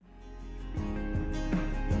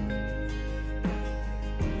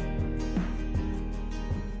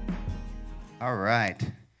All right.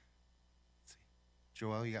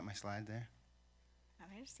 Joel, you got my slide there? A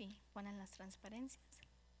ver si ponen las transparencias.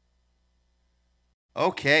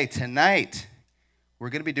 Okay, tonight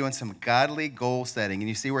we're going to be doing some godly goal setting. And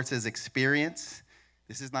you see where it says experience?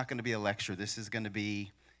 This is not going to be a lecture. This is going to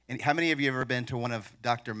be. And how many of you have ever been to one of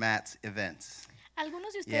Dr. Matt's events?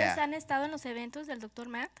 Algunos de ustedes Yeah. han estado en los eventos del Dr.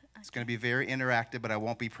 Matt. It's going to be very interactive, but I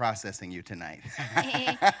won't be processing you tonight.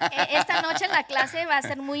 Esta noche la clase va a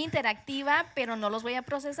ser muy interactiva, pero no los voy a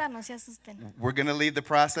procesar, no se asusten. We're going to leave the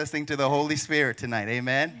processing to the Holy Spirit tonight.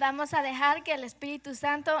 Amen? Vamos a dejar que el Espíritu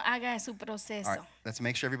Santo haga su All right, proceso. let's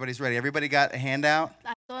make sure everybody's ready. Everybody got a handout?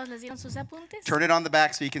 ¿A todos les dieron sus apuntes? Turn it on the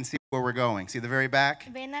back so you can see where we're going. See the very back?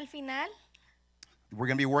 Ven al final. We're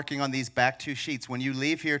going to be working on these back two sheets. When you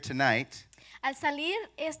leave here tonight, Al salir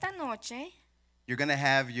esta noche, you're going to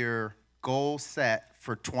have your goal set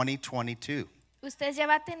for 2022. usted ya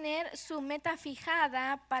va a tener su meta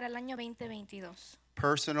fijada para el año 2022.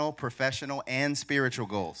 Personal, professional, and spiritual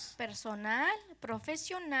goals. Personal,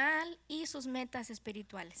 profesional y sus metas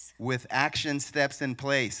espirituales. With action steps in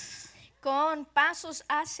place. Con pasos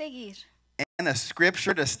a seguir. And a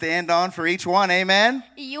scripture to stand on for each one. Amen?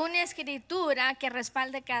 Y una escritura que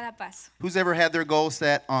respalde cada paso. Who's ever had their goal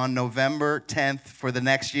set on November 10th for the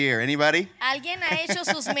next year? Anybody? ¿Alguien ha hecho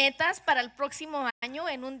sus metas para el próximo año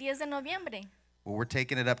en un 10 de noviembre? Well, we're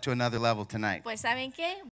taking it up to another level tonight. Pues ¿saben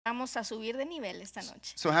qué? Vamos a subir de nivel esta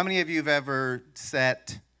noche. So how many of you have ever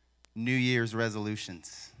set New Year's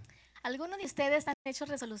resolutions ¿Alguno de ustedes han hecho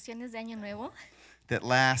resoluciones de año nuevo that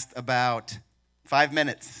last about 5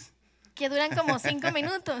 minutes? que duran como 5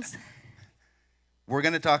 minutos? We're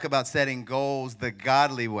going to talk about setting goals the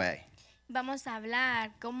godly way. Vamos a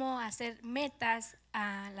hablar cómo hacer metas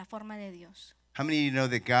a la forma de Dios. How many of you know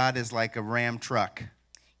that God is like a Ram truck?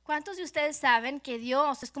 ¿Cuántos de ustedes saben que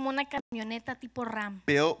Dios es como una camioneta tipo Ram?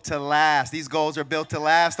 Built to last. These goals are built to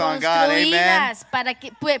last on God. Amen. Construidas para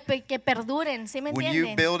que perduren, ¿sí me When you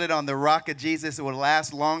entienden? build it on the rock of Jesus, it will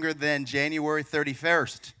last longer than January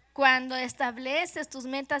 31st. Cuando estableces tus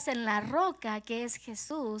metas en la roca, que es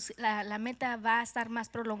Jesús, la meta va a estar más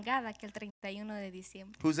prolongada que el 31 de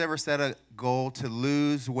diciembre. Who's ever set a goal to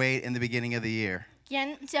lose weight in the beginning of the year?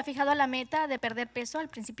 ¿Quién se ha fijado la meta de perder peso al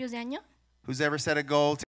principios de año? Who's ever set a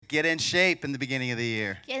goal to get in shape in the beginning of the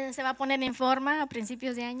year? ¿Quién se va a poner en forma a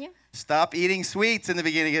principios de año? Stop eating sweets in the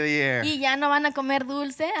beginning of the year. ¿Y ya no van a comer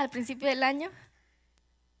dulce al principio del año?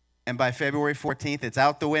 And by February 14th, it's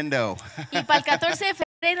out the window. Y para el 14 de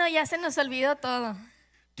febrero ya se nos olvidó todo.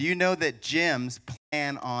 Do you know that gyms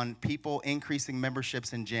plan on people increasing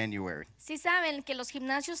memberships in January? Sí saben que los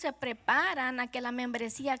gimnasios se preparan a que la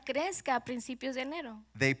membresía crezca a principios de enero.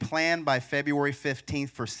 They plan by February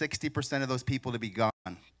 15th for 60% of those people to be gone.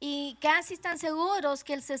 Y casi están seguros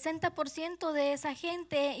que el 60% de esa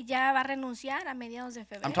gente ya va a renunciar a mediados de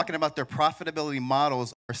febrero. I'm talking about their profitability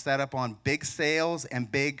models are set up on big sales and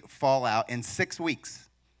big fallout in 6 weeks.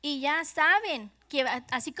 Y ya saben que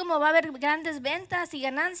así como va a haber grandes ventas y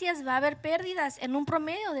ganancias, va a haber pérdidas en un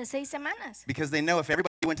promedio de 6 semanas. Because they know if everybody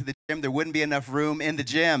went to the gym, there wouldn't be enough room in the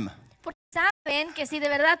gym. Porque saben que si de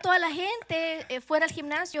verdad toda la gente fuera al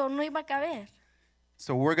gimnasio, no iba a caber.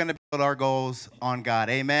 So we're going to build our goals on God.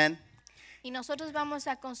 Amen? Y nosotros vamos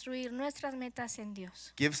a construir nuestras metas en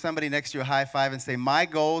Dios. Give somebody next to you a high five and say, my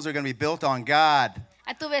goals are going to be built on God.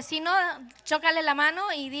 A tu vecino, chócale la mano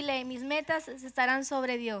y dile, mis metas estarán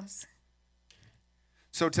sobre Dios.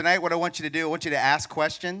 So tonight what I want you to do, I want you to ask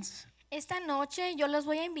questions. Esta noche yo los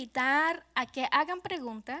voy a invitar a que hagan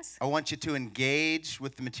preguntas. I want you to engage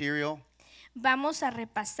with the material. Vamos a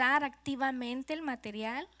repasar activamente el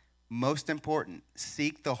material. Most important,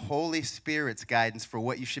 seek the Holy Spirit's guidance for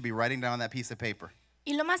what you should be writing down on that piece of paper.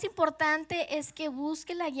 Y lo más importante es que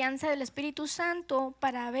busque la guianza del Espíritu Santo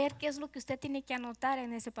para ver qué es lo que usted tiene que anotar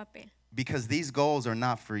en ese papel. Because these goals are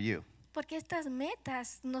not for you. Porque estas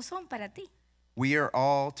metas no son para ti. We are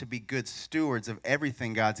all to be good stewards of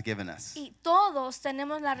everything God's given us. Y todos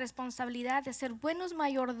tenemos la responsabilidad de ser buenos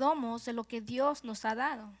mayordomos de lo que Dios nos ha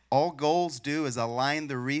dado. All goals do is align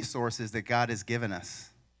the resources that God has given us.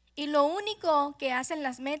 Y lo único que hacen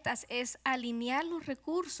las metas es alinear los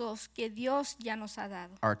recursos que Dios ya nos ha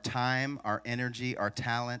dado. Our time, our energy, our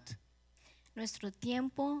talent, Nuestro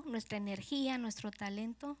tiempo, nuestra energía, nuestro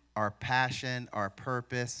talento, our passion, our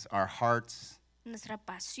purpose, our hearts, nuestra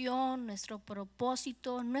pasión, nuestro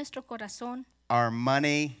propósito, nuestro corazón, our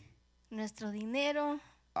money, nuestro dinero,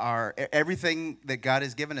 our everything that God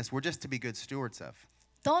has given us, we're just to be good stewards of.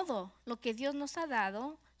 todo lo que Dios nos ha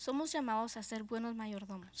dado, somos llamados a ser buenos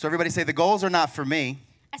mayordomos. So everybody say, the goals are not for me.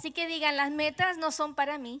 Así que digan, las metas no son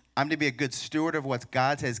para mí. I'm to be a good steward of what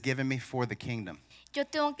God has given me for the kingdom. Yo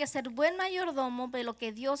tengo que ser buen mayordomo de lo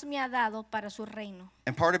que Dios me ha dado para su reino.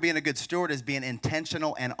 And part of being a good steward is being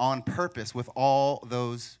intentional and on purpose with all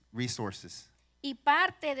those resources. Y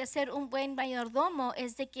parte de ser un buen mayordomo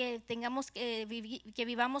es de que tengamos que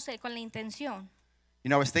vivamos con la intención. You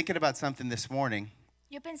know, I was thinking about something this morning.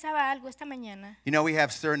 Yo pensaba algo esta mañana. You know, we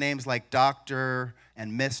have surnames like Doctor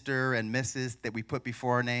and Mr. and Mrs. that we put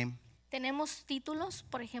before our name. Tenemos títulos,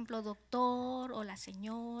 por ejemplo, doctor o la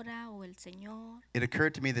señora o el señor. It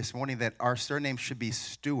occurred to me this morning that our surname should be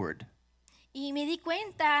Steward. Y me di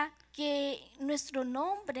cuenta que nuestro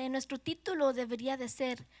nombre, nuestro título debería de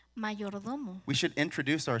ser mayordomo. We should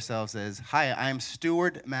introduce ourselves as, "Hi, I'm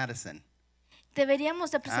Steward Madison."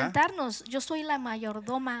 Deberíamos de presentarnos. Yo soy la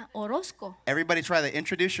mayordoma Orozco. Everybody try to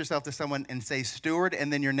introduce yourself to someone and say Steward and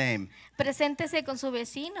then your name. Preséntese con su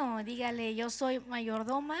vecino. Dígale, yo soy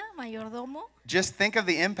mayordoma, mayordomo. Just think of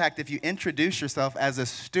the impact if you introduce yourself as a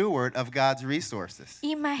steward of God's resources.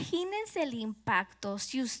 Imagínense el impacto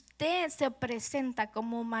si usted se presenta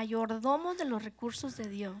como mayordomo de los recursos de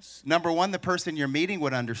Dios. Number one, the person you're meeting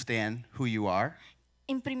would understand who you are.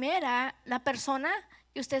 En primera, la persona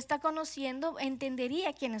que usted está conociendo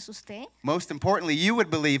entendería quién es usted. Most importantly, you would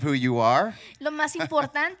believe who you are. Lo más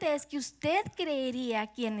importante es que usted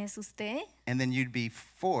creería quién es usted. And then you'd be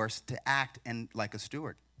forced to act like a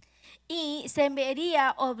steward. Y se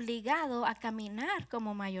vería obligado a caminar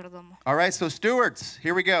como mayordomo. All right, so stewards,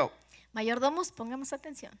 here we go. Mayordomos, pongamos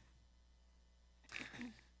atención.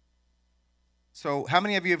 So how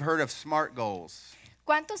many of you have heard of SMART goals?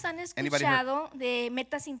 ¿Cuántos han Anybody escuchado de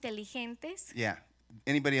metas inteligentes? Yeah.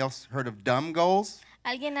 Anybody else heard of dumb goals?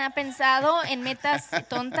 ¿Alguien ha pensado en metas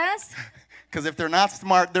tontas? Because if they're not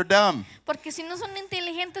smart, they're dumb. Porque si no son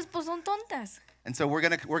inteligentes, pues son tontas. And so we're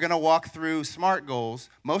gonna walk through SMART goals.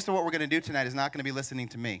 Most of what we're gonna do tonight is not gonna be listening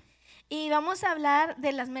to me. Y vamos a hablar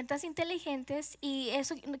de las metas inteligentes y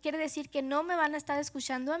eso quiere decir que no me van a estar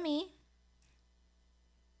escuchando a mí.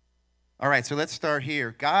 All right, so let's start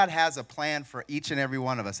here. God has a plan for each and every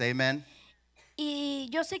one of us. Amen. Y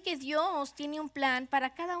yo sé que Dios tiene un plan para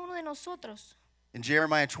cada uno de nosotros. In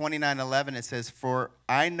Jeremiah 29:11 it says, "For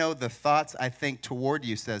I know the thoughts I think toward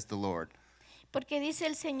you," says the Lord. Porque dice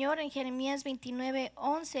el Señor en Jeremías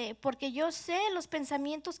 29:11, porque yo sé los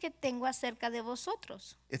pensamientos que tengo acerca de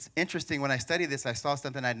vosotros. It's interesting, when I studied this, I saw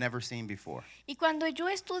something I'd never seen before. Y cuando yo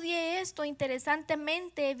estudié esto,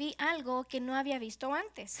 interesantemente vi algo que no había visto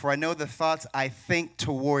antes. For I know the thoughts I think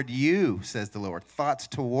toward you, says the Lord. Thoughts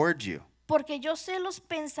toward you. Porque yo sé los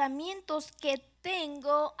pensamientos que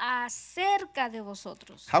tengo acerca de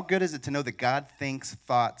vosotros. How good is it to know that God thinks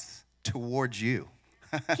thoughts towards you?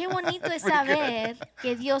 Qué bonito es saber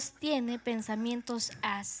que Dios tiene pensamientos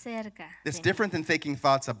acerca de It's mí. different than thinking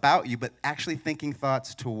thoughts about you, but actually thinking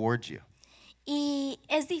thoughts towards you. Y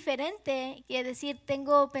es diferente que decir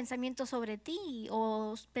tengo pensamientos sobre ti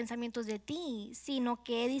o pensamientos de ti, sino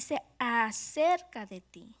que dice acerca de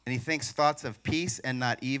ti. And he thinks thoughts of peace and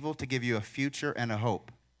not evil to give you a future and a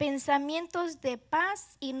hope. Pensamientos de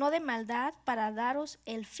paz y no de maldad para daros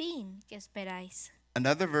el fin que esperáis.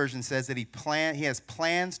 Another version says that he has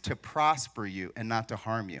plans to prosper you and not to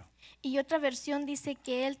harm you. Y otra versión dice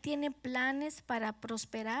que Él tiene planes para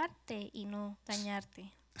prosperarte y no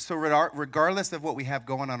dañarte. So regardless of what we have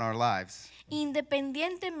going on in our lives,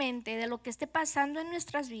 Independientemente de lo que esté pasando en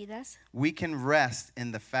nuestras vidas, we can rest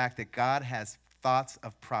in the fact that God has thoughts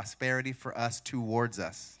of prosperity for us towards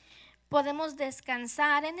us. podemos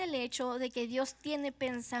descansar en el hecho de que Dios tiene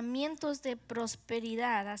pensamientos de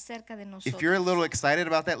prosperidad acerca de nosotros. If you're a little excited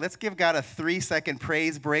about that, let's give God a 3-second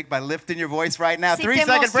praise break by lifting your voice right now. Si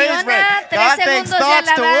 3-second te praise emociona, break. 3 God thinks segundos de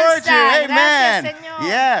thoughts towards you. alabanza. Amen. Gracias, Señor.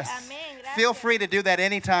 Yes. Amén, gracias. Feel free to do that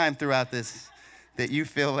anytime throughout this that you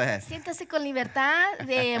feel led. Siéntase con libertad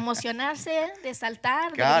de emocionarse, de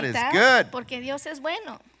saltar, de God is gritar, good. porque Dios es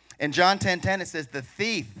bueno. In John 10:10 it says the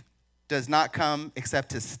thief does not come except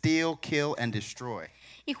to steal, kill, and destroy.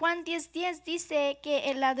 Y Juan 10:10 dice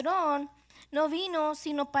que el ladrón no vino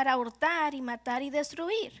sino para hurtar y matar y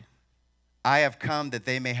destruir. I have come that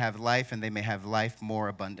they may have life and they may have life more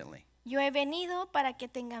abundantly. Yo he venido para que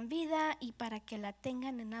tengan vida y para que la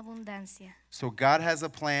tengan en abundancia. So God has a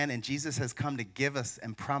plan and Jesus has come to give us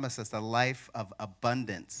and promise us a life of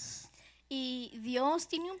abundance. Y Dios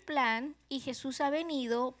tiene un plan y Jesús ha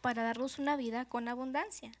venido para darnos una vida con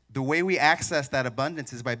abundancia. The way we access that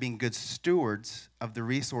abundance is by being good stewards of the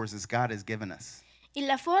resources God has given us. Y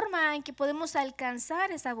la forma en que podemos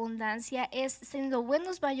alcanzar esa abundancia es siendo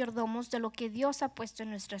buenos mayordomos de lo que Dios ha puesto en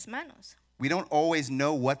nuestras manos. We don't always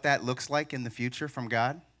know what that looks like in the future from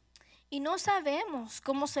God. Y no sabemos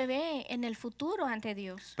cómo se ve en el futuro ante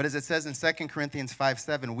Dios. But as it says in 2 Corinthians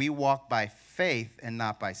 5:7, we walk by faith and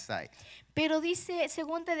not by sight. Pero dice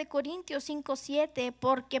 2 de Corintios 5:7,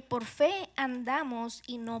 porque por fe andamos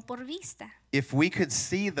y no por vista. If we could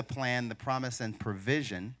see the plan, the promise, and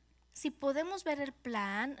provision, Si podemos ver el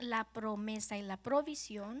plan, la promesa y la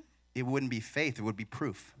provisión, it wouldn't be faith, it would be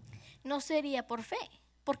proof. no sería por fe,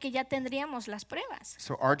 porque ya tendríamos las pruebas.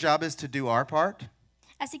 So our job is to do our part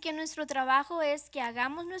Así que nuestro trabajo es que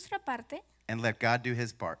hagamos nuestra parte and let God do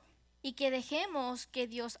his part. y que dejemos que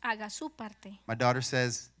Dios haga su parte. My daughter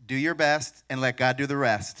says, do your best and let God do the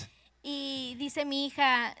rest. Y dice mi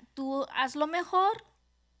hija, tú haz lo mejor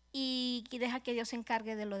y deja que Dios se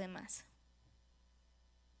encargue de lo demás.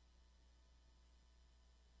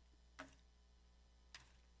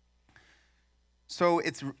 So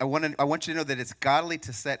I want you to know that it's godly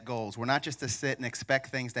to set goals. We're not just to sit and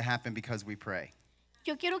expect things to happen because we pray.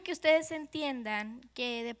 Yo quiero que ustedes entiendan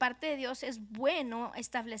que de parte de Dios es bueno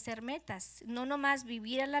establecer metas, no nomás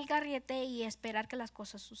vivir al algarriete y esperar que las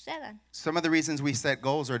cosas sucedan. Some of the reasons we set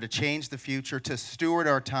goals are to change the future, to steward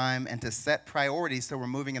our time, and to set priorities so we're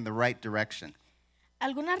moving in the right direction.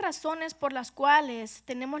 Algunas razones por las cuales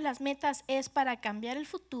tenemos las metas es para cambiar el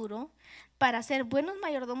futuro, para ser buenos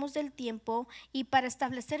mayordomos del tiempo y para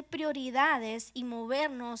establecer prioridades y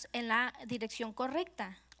movernos en la dirección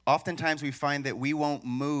correcta. Oftentimes we find that we won't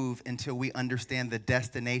move until we understand the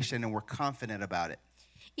destination and we're confident about it.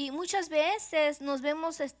 Y muchas veces nos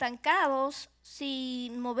vemos estancados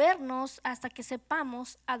sin movernos hasta que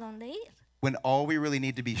sepamos a dónde ir. When all we really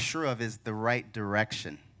need to be sure of is the right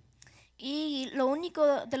direction. Y lo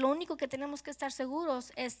único que tenemos que estar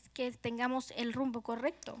seguros es que tengamos el rumbo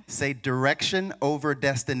correcto. Say direction over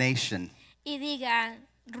destination. Y diga,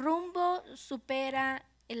 rumbo supera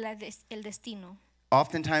el destino.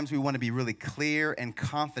 Oftentimes we want to be really clear and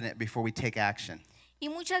confident before we take action. Y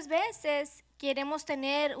muchas veces queremos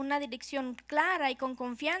tener una dirección clara y con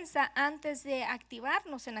confianza antes de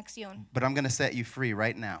activarnos en acción. But I'm going to set you free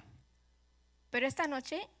right now. Pero esta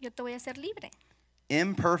noche yo te voy a hacer libre.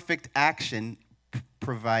 Imperfect action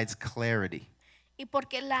provides clarity Y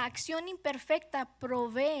porque la acción imperfecta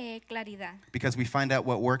provee claridad. because we find out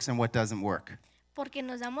what works and what doesn't work. Porque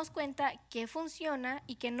nos damos cuenta qué funciona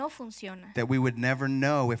y qué no funciona. That we would never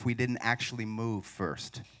know if we didn't actually move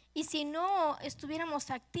first. Y si no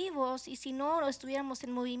estuviéramos activos y si no estuviéramos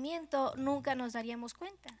en movimiento, nunca nos daríamos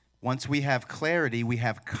cuenta. Once we have clarity, we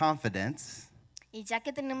have confidence. Y ya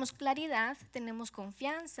que tenemos claridad, tenemos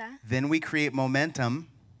confianza, Then we create momentum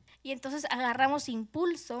y entonces agarramos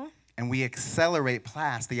impulso and we accelerate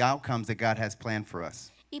past the outcomes that God has planned for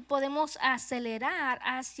us. y podemos acelerar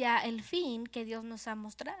hacia el fin que Dios nos ha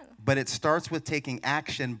mostrado. But it starts with taking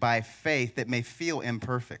action by faith that may feel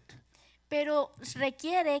imperfect. Pero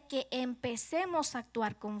requiere que empecemos a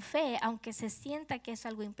actuar con fe, aunque se sienta que es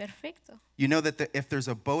algo imperfecto. You know that if there's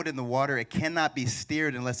a boat in the water, it cannot be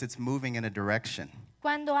steered unless it's moving in a direction.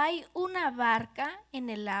 Cuando hay una barca en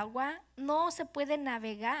el agua, no se puede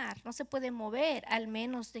navegar, no se puede mover, al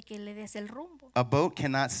menos de que le des el rumbo. A boat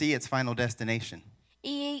cannot see its final destination.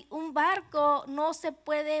 Y un barco no se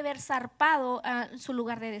puede ver zarpado a su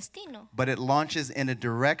lugar de destino, But it launches in a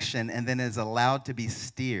direction and then is allowed to be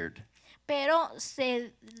steered. pero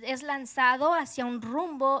es lanzado hacia un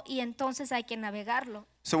rumbo y entonces hay que navegarlo.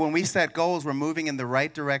 So when we set goals, we're moving in the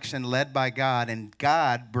right direction led by God, and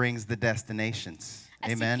God brings the destinations.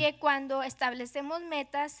 Así Amen. que cuando establecemos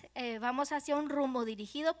metas, vamos hacia un rumbo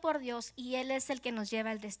dirigido por Dios y Él es el que nos lleva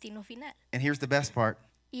al destino final. And here's the best part.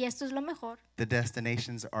 Y esto es lo mejor. The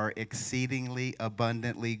destinations are exceedingly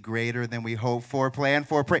abundantly greater than we hope for, plan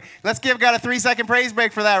for, pray. Let's give God a 3-second praise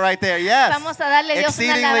break for that right there. Yes. Vamos a darle a Dios una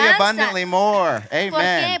Exceedingly alabanza. abundantly more. ¿Por qué?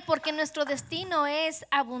 Amen. Porque nuestro destino es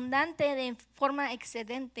abundante de forma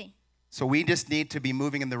excedente. So we just need to be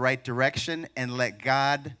moving in the right direction and let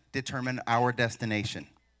God determine our destination.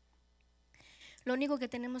 Lo único que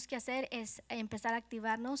tenemos que hacer es empezar a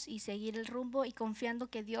activarnos y seguir el rumbo y confiando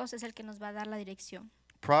que Dios es el que nos va a dar la dirección.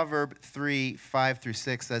 Proverb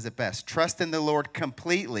 3:5-6 says it best. Trust in the Lord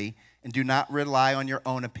completely and do not rely on your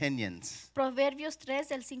own opinions. Proverbios 3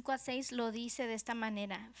 del 5 a 6 lo dice de esta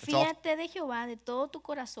manera. That's all. Fíate de Jehová de todo tu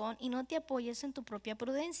corazón y no te apoyes en tu propia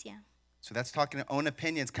prudencia. So that's talking own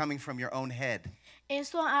opinions coming from your own head.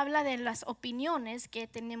 Eso habla de las opiniones que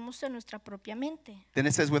tenemos en nuestra propia mente. Then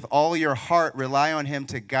it says, with all your heart, rely on him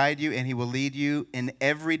to guide you, and he will lead you in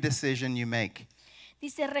every decision you make.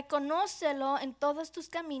 Dice, reconócelo en todos tus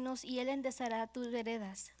caminos y Él enderezará tus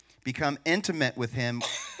veredas. Become intimate with him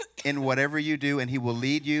in whatever you do, and he will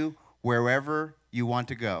lead you wherever you want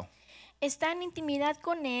to go. Está en intimidad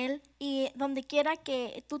con Él y donde quiera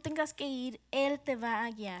que tú tengas que ir, Él te va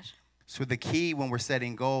a guiar. So the key when we're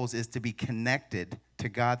setting goals is to be connected to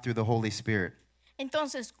God through the Holy Spirit.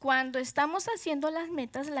 Entonces, cuando estamos haciendo las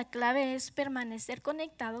metas, la clave es permanecer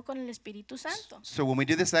conectado con el Espíritu Santo. So when we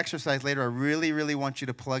do this exercise later, I really, really want you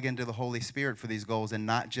to plug into the Holy Spirit for these goals and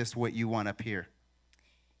not just what you want up here.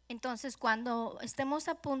 Entonces, cuando estemos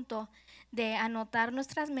a punto de anotar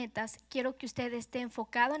nuestras metas, quiero que usted esté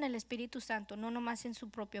enfocado en el Espíritu Santo, no nomás en su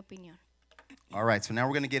propia opinión. All right, so now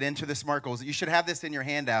we're going to get into the SMART goals. You should have this in your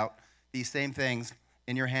handout, these same things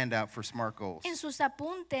in your handout for SMART goals. En sus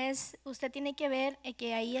apuntes, usted tiene que ver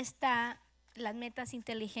que ahí está las metas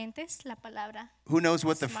inteligentes, la palabra. Who knows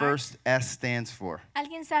what the SMART. first S stands for?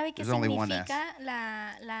 ¿Alguien sabe qué There's only one significa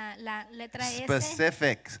la letra S?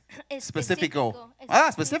 Specific. Específico.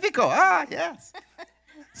 Specifico. Ah, yes.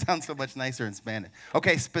 Sounds so much nicer in Spanish.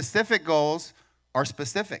 Okay, specific goals are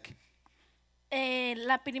specific.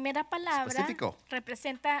 La primera palabra Específico.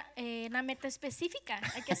 representa una meta específica.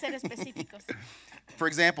 Hay que ser específicos. For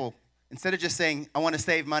example, instead of just saying, I want to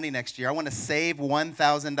save money next year, I want to save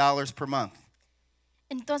 $1,000 per month.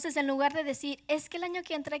 Entonces, en lugar de decir, es que el año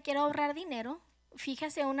que entra quiero ahorrar dinero,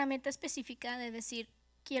 fíjese una meta específica de decir,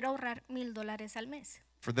 quiero ahorrar $1,000 al mes.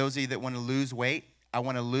 For those of you that want to lose weight, I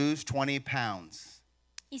want to lose 20 pounds.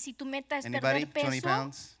 Y si tu meta es Anybody? perder 20 peso,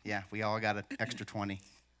 pounds? Yeah, we all got an extra 20.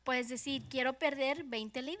 puedes decir, quiero perder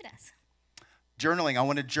 20 libras. Journaling, I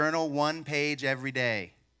want to journal 1 page every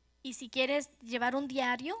day. Y si quieres llevar un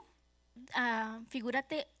diario,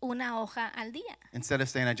 figúrate una hoja al día. Instead of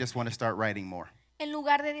saying, I just want to start writing more. En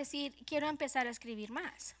lugar de decir, quiero empezar a escribir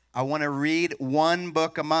más. I want to read 1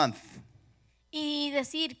 book a month. Y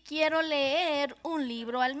decir, quiero leer un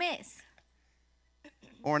libro al mes.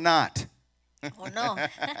 Or not. ¿O no?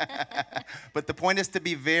 But the point is to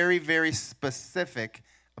be very, very specific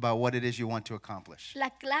about what it is you want to accomplish.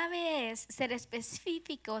 La clave es ser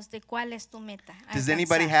específicos de cuál es tu meta. Does alcanzar.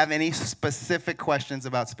 anybody have any specific questions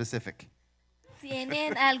about specific?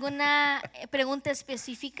 ¿Tienen alguna pregunta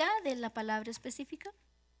específica de la palabra específica?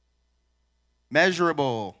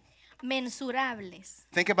 Measurable. Mensurables.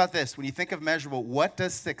 Think about this. When you think of measurable, what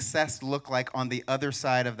does success look like on the other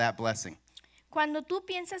side of that blessing? Cuando tú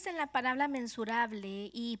piensas en la palabra mensurable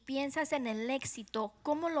y piensas en el éxito,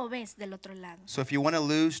 ¿cómo lo ves del otro lado? So if you want to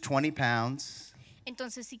lose 20 pounds,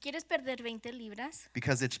 Entonces, si quieres perder 20 libras,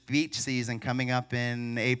 because it's beach season coming up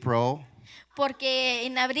in April, porque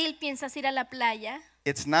en abril piensas ir a la playa,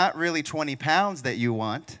 it's not really 20 pounds that you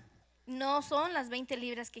want. no son las 20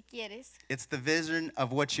 libras que quieres, It's the vision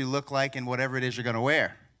of what you look like and whatever it is you're going to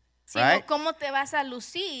wear. sino Right? cómo te vas a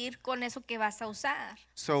lucir con eso que vas a usar.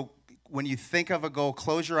 So when you think of a goal,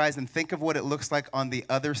 close your eyes and think of what it looks like on the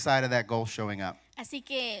other side of that goal showing up. Así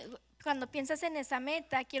que cuando piensas en esa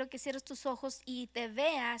meta, quiero que cierres tus ojos y te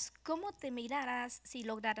veas cómo te mirarás si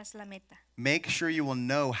lograras la meta. Make sure you will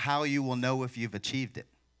know how you will know if you've achieved it.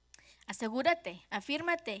 Asegúrate,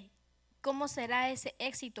 afírmate cómo será ese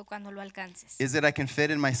éxito cuando lo alcances. Is it I can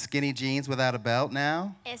fit in my skinny jeans without a belt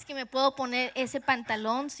now? Es que me puedo poner ese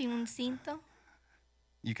pantalón sin un cinto.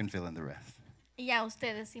 You can fill in the rest. Y ya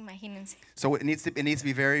ustedes imagínense. So it needs to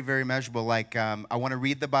be very, very measurable. Like I want to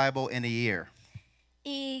read the Bible in a year.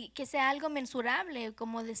 Y que sea algo mensurable,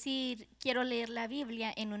 como decir, quiero leer la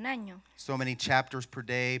Biblia en un año. So many chapters per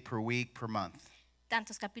day, per week, per month.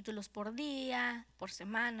 Tantos capítulos por día, por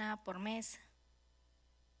semana, por mes.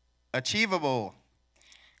 Achievable.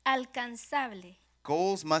 Alcanzable.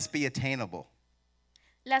 Goals must be attainable.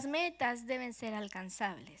 Las metas deben ser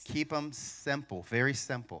alcanzables. Keep them simple, very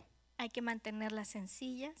simple. Hay que mantenerlas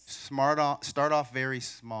sencillas, Start off very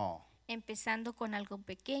small, empezando con algo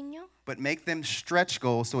pequeño, but make them stretch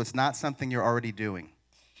goals so it's not something you're already doing.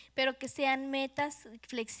 pero que sean metas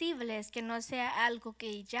flexibles, que no sea algo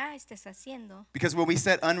que ya estés haciendo. Because when we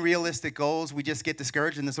set unrealistic goals, we just get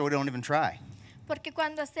discouraged and so we don't even try. Porque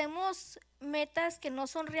cuando hacemos metas que no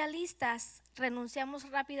son realistas, renunciamos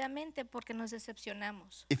rápidamente porque nos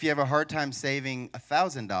decepcionamos. If you have a hard time saving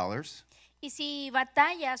 $1,000, Y si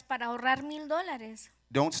batallas para ahorrar $1,000,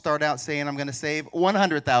 don't start out saying I'm going to save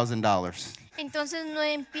 $100,000. entonces no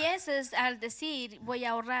empieces al decir voy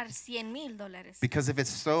a ahorrar $100,000. Because if it's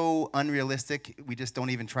so unrealistic, we just don't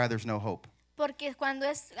even try, there's no hope. Porque cuando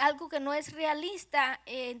es algo que no es realista,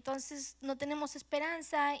 entonces no tenemos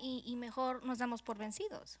esperanza y mejor nos damos por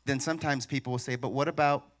vencidos. Then sometimes people will say, but what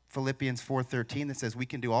about Philippians 4:13 that says we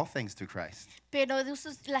can do all things through Christ? Pero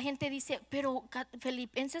la gente dice, pero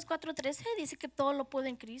Filipenses 4:13 dice que todo lo puedo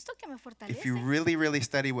en Cristo que me If fortalece. you really, really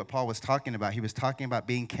study what Paul was talking about, he was talking about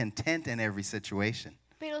being content in every situation.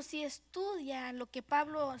 Pero si estudia lo que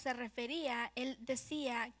Pablo se refería, él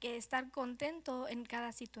decía que estar contento en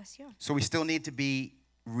cada situación. So we still need to be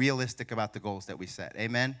realistic about the goals that we set.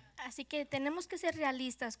 Amen? Así que tenemos que ser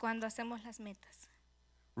realistas cuando hacemos las metas.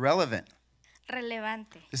 Relevant.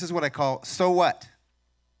 Relevante. This is what I call, so what?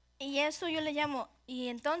 Y eso yo le llamo, ¿y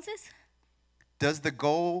entonces? Does the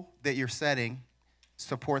goal that you're setting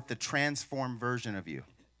support the transformed version of you?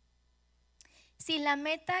 Si la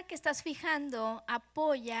meta que estás fijando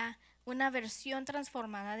apoya una versión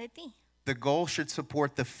transformada de ti. The goal should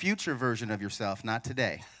support the future version of yourself, not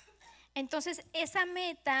today. Entonces, esa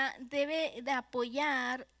meta debe de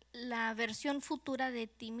apoyar la versión futura de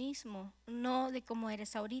ti mismo, no de cómo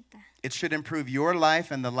eres ahorita. It should improve your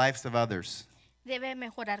life and the lives of others. Debe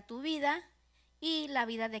mejorar tu vida y la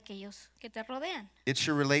vida de aquellos que te rodean. It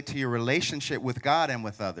should relate to your relationship with God and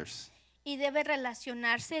with others. Y debe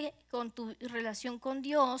relacionarse con tu relación con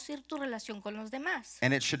Dios y tu relación con los demás.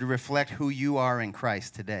 And it should reflect who you are in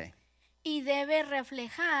Christ today. Y debe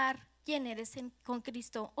reflejar quién eres con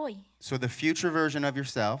Cristo hoy. So the future version of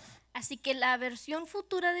yourself, Así que la versión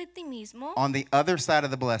futura de ti mismo, on the other side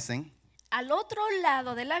of the blessing, al otro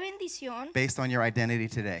lado de la bendición, based on your identity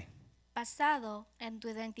today. basado en tu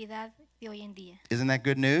identidad de hoy en día. Isn't that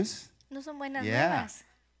good news? ¿No son buenas Yeah. nuevas?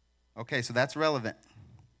 Okay, so that's relevant.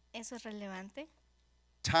 Eso es relevante.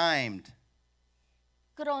 Timed.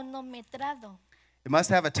 Cronometrado. It must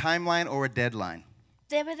have a timeline or a deadline.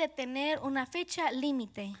 Debe de tener una fecha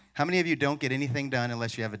límite. How many of you don't get anything done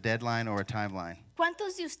unless you have a deadline or a timeline?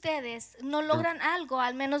 ¿Cuántos de ustedes no logran algo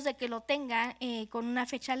al menos de que lo tengan con una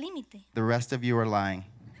fecha límite? The rest of you are lying.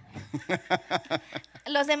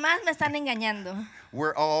 Los demás me están engañando.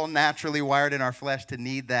 We're all naturally wired in our flesh to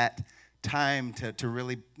need that time to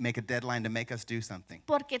really make a deadline to make us do something.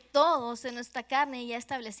 Porque todos en nuestra carne ya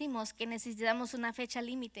establecimos que necesitamos una fecha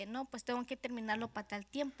límite. No, pues tengo que terminarlo para tal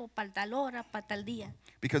tiempo, para tal hora, para tal día.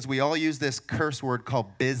 Because we all use this curse word called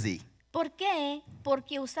busy. ¿Por qué?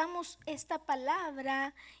 Porque usamos esta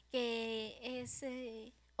palabra que es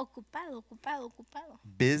ocupado.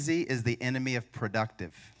 Busy is the enemy of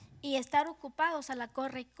productive. Y estar ocupados a la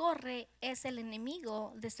corre es el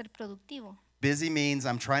enemigo de ser productivo. Busy means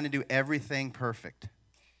I'm trying to do everything perfect.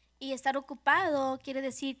 Y estar ocupado quiere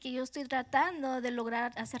decir que yo estoy tratando de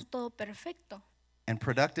lograr hacer todo perfecto. And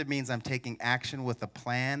productive means I'm taking action with a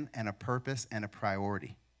plan and a purpose and a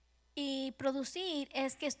priority. Y producir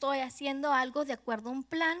es que estoy haciendo algo de acuerdo a un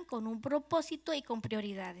plan, con un propósito y con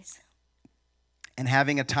prioridades. And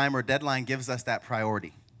having a time or deadline gives us that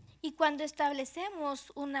priority. Y cuando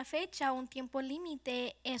establecemos una fecha o un tiempo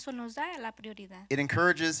límite, eso nos da la prioridad. It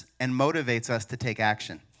encourages and motivates us to take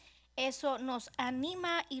action. Eso nos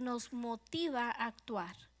anima y nos motiva a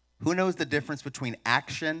actuar. Who knows the difference between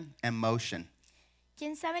action and motion?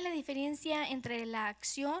 ¿Quién sabe la diferencia entre la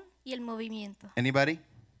acción y el movimiento? Anybody?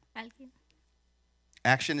 ¿Alguien?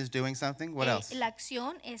 Action is doing something. What else? La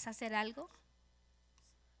acción es hacer algo.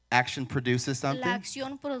 Action produces La something.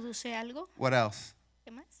 acción produce algo. What else?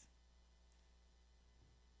 ¿Qué más?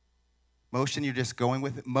 Motion, you're just going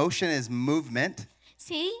with it. Motion is movement,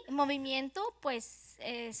 Sí, movimiento pues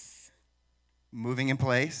es moving in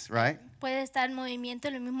place, right? puede estar en movimiento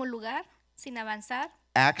en el mismo lugar sin avanzar,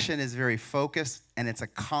 Action is very focused and it's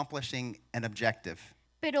accomplishing an objective.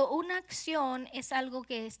 pero una acción es algo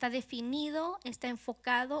que está definido, está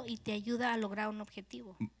enfocado y te ayuda a lograr un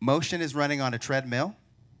objetivo. Motion is running on a treadmill,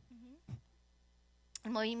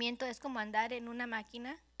 El movimiento es como andar en una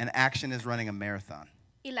máquina and action is running a marathon.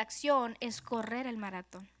 y la acción es correr el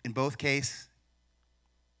maratón. In both cases,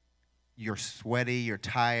 you're sweaty, you're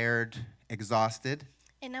tired, exhausted,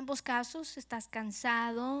 En ambos casos estás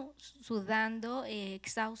cansado, sudando,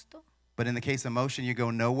 exhausto, but in the case of motion, you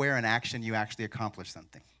go nowhere. In action, you actually accomplish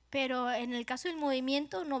something. pero en el caso del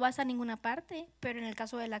movimiento no vas a ninguna parte, pero en el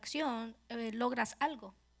caso de la acción logras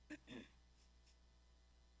algo.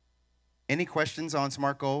 Any questions on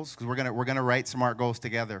SMART goals? Because we're gonna write SMART goals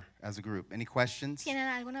together as a group. Any questions? ¿Tienen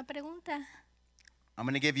alguna pregunta? I'm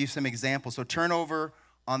gonna give you some examples. So turn over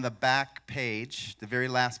on the back page, the very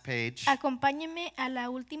last page. Acompáñenme a la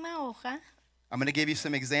última hoja. I'm gonna give you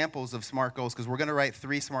some examples of SMART goals because we're gonna write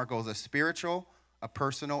 3 SMART goals: a spiritual, a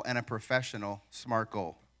personal, and a professional SMART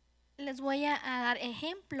goal. Les voy a dar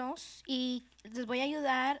ejemplos y les voy a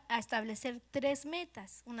ayudar a establecer 3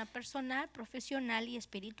 metas, una personal, profesional y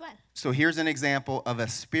espiritual. So here's an example of a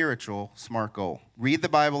spiritual SMART goal. Read the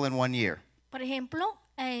Bible in 1 year. Por ejemplo,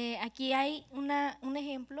 aquí hay un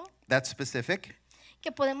ejemplo That's specific.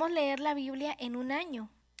 que podemos leer la Biblia en un año.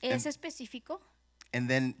 Es específico And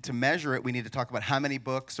then to measure it, we need to talk about how many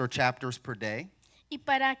books or chapters per day. y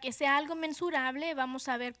para que sea algo mensurable vamos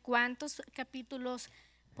a ver cuántos capítulos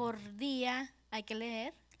por día hay que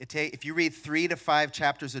leer. If you read 3 to 5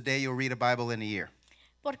 chapters a day, you'll read a Bible in a year.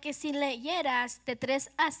 Porque si leyeras de 3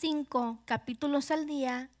 a 5 capítulos al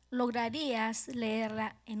día, lograrías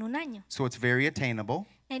leerla en un año. So it's very attainable.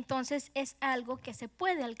 Entonces es algo que se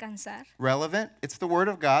puede alcanzar. Relevant, it's the Word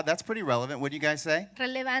of God. That's pretty relevant. What do you guys say?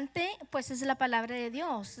 Relevante, pues es la palabra de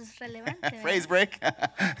Dios, es relevante. ¿verdad? Phrase break.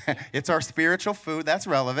 It's our spiritual food. That's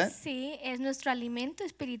relevant. Sí, es nuestro alimento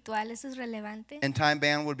espiritual, eso es relevante. And time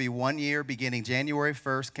bound would be 1 year beginning January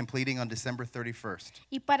 1st, completing on December 31st.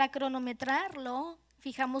 Y para cronometrarlo,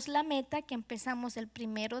 fijamos la meta que empezamos el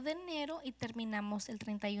 1 de enero y terminamos el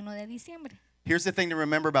 31 de diciembre. Here's the thing to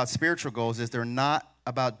remember about spiritual goals is they're not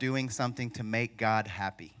about doing something to make God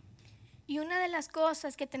happy. Y una de las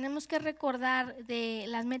cosas que tenemos que recordar de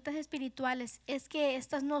las metas espirituales es que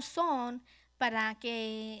estas no son para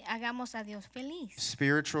que hagamos a Dios feliz.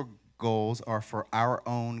 Spiritual goals are for our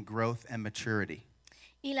own growth and maturity.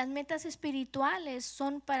 Y las metas espirituales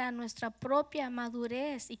son para nuestra propia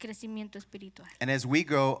madurez y crecimiento espiritual. And as we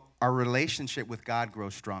grow, our relationship with God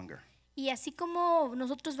grows stronger. Y así como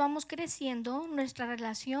nosotros vamos creciendo, nuestra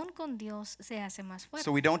relación con Dios se hace más fuerte.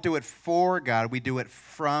 So we don't do it for God, we do it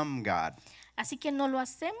from God. Así que no lo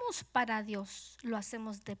hacemos para Dios, lo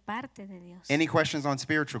hacemos de parte de Dios. Any questions on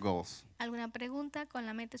spiritual goals? ¿Alguna pregunta con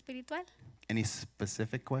la meta espiritual? Any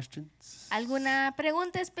specific questions? ¿Alguna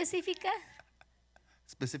pregunta específica?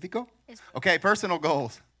 Specifico? Okay, personal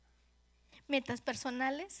goals. ¿Metas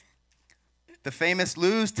personales? The famous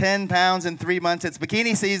lose 10 pounds in 3 months. It's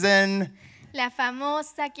bikini season. La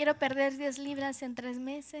famosa, quiero perder 10 libras en 3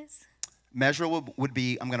 meses. Measurable would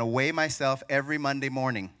be, I'm going to weigh myself every Monday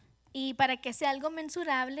morning. Y para que sea algo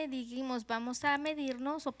mensurable, dijimos, vamos a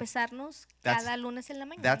medirnos o pesarnos cada lunes en la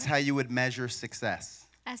mañana. That's how you would measure success.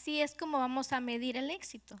 Así es como vamos a medir el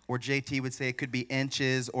éxito. Or JT would say it could be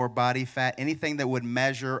inches or body fat, anything that would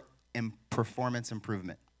measure in performance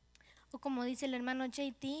improvement. O como dice el hermano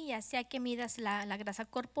JT, ya sea que midas la grasa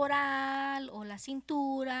corporal o la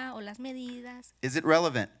cintura o las medidas. Is it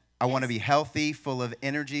relevant? I want to Yes. be healthy, full of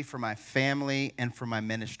energy for my family and for my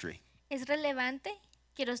ministry. ¿Es relevante?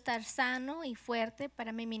 Quiero estar sano y fuerte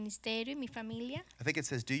para mi ministerio y mi familia. I think it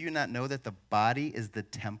says, do you not know that the body is the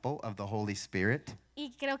temple of the Holy Spirit?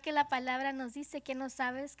 Y creo que la palabra nos dice que no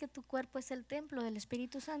sabes que tu cuerpo es el templo del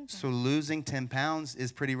Espíritu Santo. So losing 10 pounds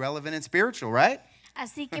is pretty relevant and spiritual, right?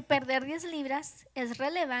 Así que perder 10 libras es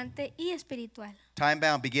relevante y espiritual. Time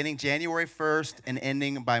bound, beginning January 1st and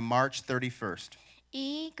ending by March 31st.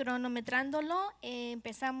 Y cronometrándolo,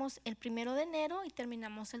 empezamos el 1 de enero y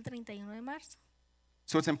terminamos el 31 de marzo.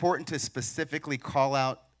 So it's important to specifically call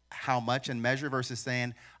out how much and measure versus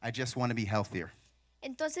saying, I just want to be healthier.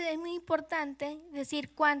 Entonces es muy importante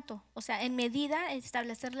decir cuánto, o sea, en medida,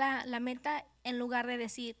 establecer la meta en lugar de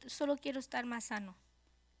decir, solo quiero estar más sano.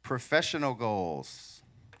 Professional goals.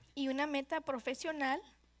 Y una meta profesional,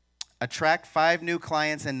 Attract 5 new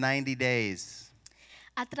clients in 90 days.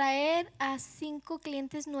 atraer a 5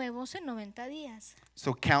 clientes nuevos en 90 días.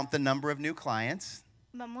 So count the number of new clients.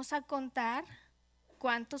 Vamos a contar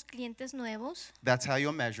cuántos clientes nuevos, That's how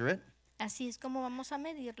you'll measure it. así es como vamos a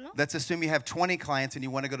medirlo. Let's assume you have 20 clients and you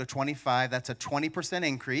want to go to 25. That's a 20%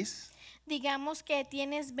 increase. Digamos que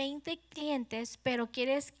tienes 20 clientes, pero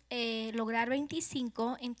quieres lograr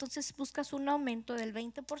 25, entonces buscas un aumento del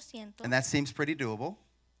 20%. And that seems pretty doable.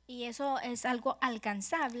 Y eso es algo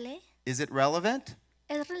alcanzable. Is it relevant?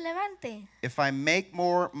 Es relevante. If I make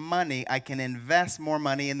more money, I can invest more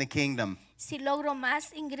money in the kingdom. Si logro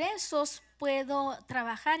más ingresos, puedo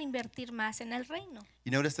trabajar, invertir más en el reino.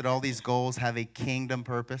 You notice that all these goals have a kingdom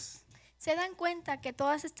purpose? ¿Se dan cuenta que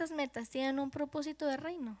todas estas metas tienen un propósito de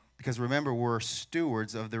reino? Because remember, we're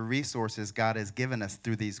stewards of the resources God has given us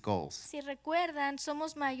through these goals. Si recuerdan,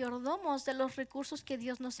 somos mayordomos de los recursos que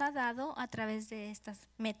Dios nos ha dado a través de estas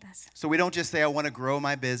metas. So we don't just say, I want to grow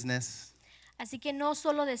my business. Así que no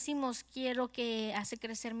solo decimos quiero que hace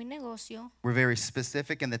crecer mi negocio, We're very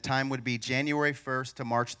specific, and the time would be January 1st to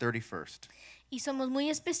March 31st. y somos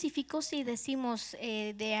muy específicos y decimos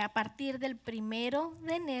de a partir del 1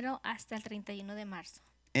 de enero hasta el 31 de marzo.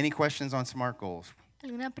 Any questions on SMART goals?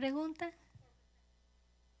 ¿Alguna pregunta?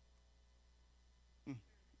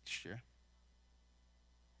 Sure.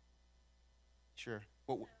 Sure.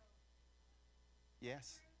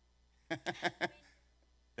 Yes.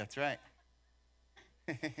 That's right.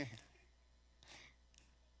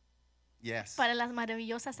 Yes. Para las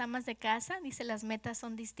maravillosas amas de casa, dice, las metas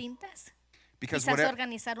son distintas. Because Quizás whatever,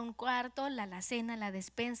 organizar un cuarto, la alacena, la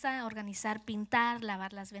despensa, organizar, pintar,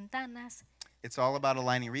 lavar las ventanas. It's all about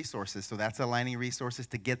aligning resources. So that's aligning resources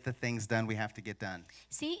to get the things done we have to get done.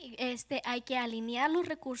 Sí, hay que alinear los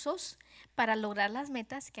recursos para lograr las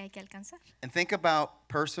metas que hay que alcanzar. And think about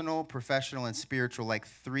personal, professional, and spiritual like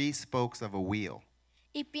three spokes of a wheel.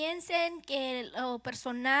 Y piensen que lo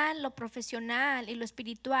personal, lo profesional y lo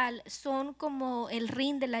espiritual son como el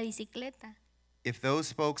rin de la bicicleta If those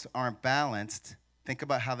spokes aren't balanced, think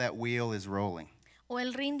about how that wheel is rolling. o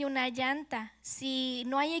el rin de una llanta. Si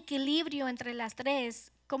no hay equilibrio entre las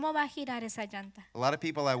tres, ¿cómo va a girar esa llanta? A lot of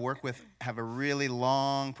people I work with have a really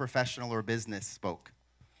long professional or business spoke.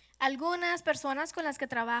 Algunas personas con las que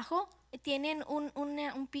trabajo tienen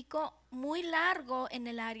un pico muy largo en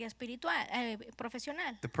el área espiritual,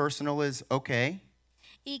 profesional. The personal is okay,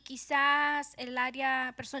 Y quizás el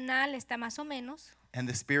área personal está más o menos. and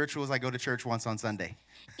the spiritual is I go to church once on Sunday.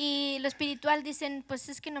 Y lo espiritual dicen, pues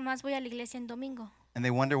es que nomás voy a la iglesia en domingo. And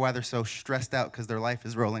they wonder why they're so stressed out because their life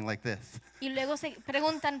is rolling like this. Y luego se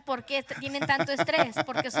preguntan por qué tienen tanto estrés,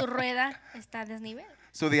 porque su rueda está a desnivel.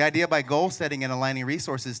 So the idea by goal setting and aligning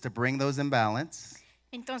resources is to bring those in balance.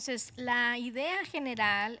 Entonces, la idea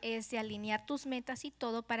general es de alinear tus metas y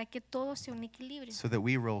todo para que todo sea un equilibrio, So that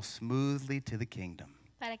we roll smoothly to the kingdom.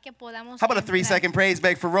 para que podamos How about a entrar 3-second praise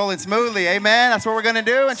break for rolling smoothly? Amen. That's what we're going to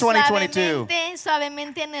do in 2022.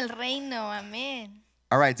 suavemente en el reino. Amén.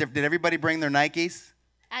 All right. Did everybody bring their Nikes?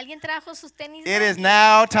 ¿Alguien trajo sus tenis? It is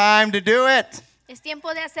now time to do it. Es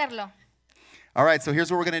tiempo de hacerlo. All right. So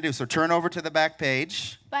here's what we're going to do. So turn over to the back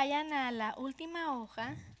page. Vayan a la última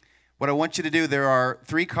hoja. What I want you to do, there are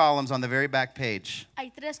 3 columns on the very back page.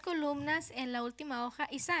 Hay 3 columnas en la última hoja.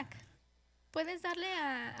 Isaac, ¿puedes darle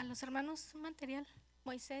a los hermanos material?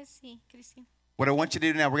 Moisés y Cristina. What I want you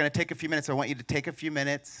to do now, we're going to take a few minutes. I want you to take a few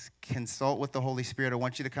minutes, consult with the Holy Spirit. I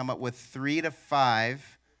want you to come up with 3 to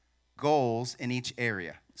 5 goals in each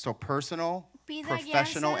area. So personal, Pida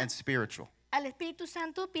professional, guianza. and spiritual. Al Espíritu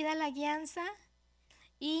Santo pida la guianza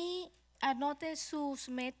y anote sus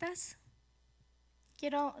metas.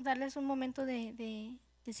 Quiero darles un momento de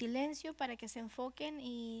silencio para que se enfoquen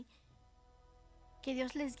y que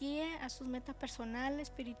Dios les guíe a sus metas personal,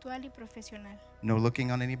 espiritual y profesional. No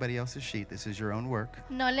looking on anybody else's sheet. This is your own work.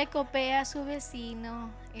 No le copie a su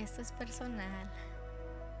vecino, esto es personal.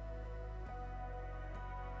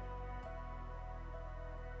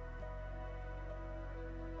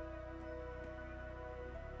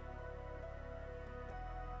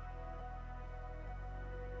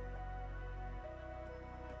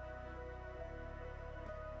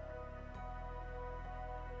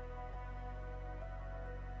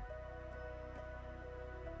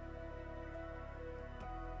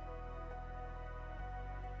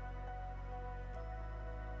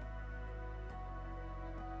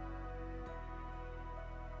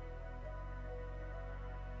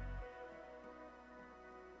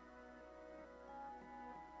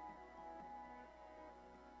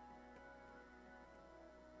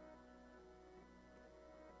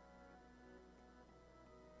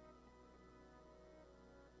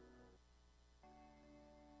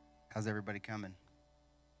 How's everybody coming?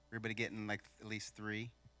 Everybody getting like at least 3?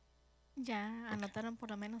 ¿Ya anotaron por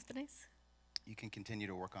lo menos 3? You can continue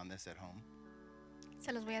to work on this at home.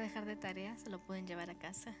 Se los voy a dejar de tarea, se lo pueden llevar a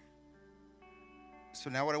casa. So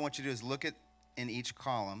now what I want you to do is look at in each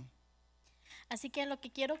column. Así que lo que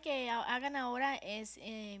quiero que hagan ahora es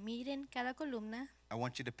miren cada columna. I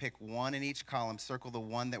want you to pick one in each column, circle the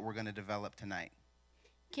one that we're going to develop tonight.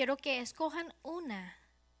 Quiero que escojan una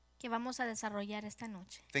que vamos a desarrollar esta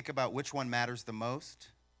noche. Think about which one matters the most,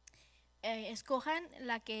 Escojan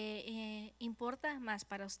la que importa más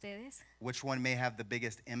para ustedes, which one may have the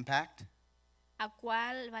biggest impact, a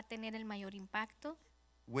cuál va a tener el mayor impacto,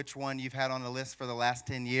 which one you've had on the list for the last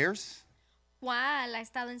 10 years. cuál ha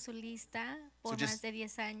estado en su lista por So just más de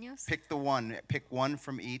 10 años. Pick one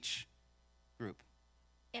from each group.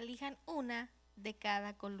 Elijan una de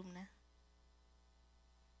cada columna.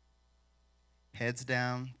 Heads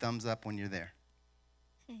down, thumbs up when you're there.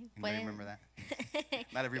 Anybody Pueden- remember that?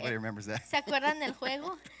 Not everybody remembers that. ¿Se acuerdan del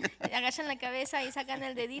juego? Agachan la cabeza y sacan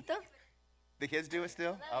el dedito. The kids do it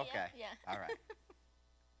still? No, Okay. yeah. All right.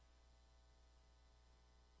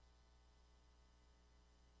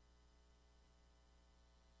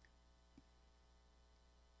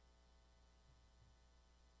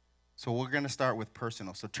 So we're going to start with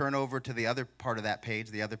personal. So turn over to the other part of that page,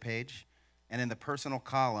 the other page. And in the personal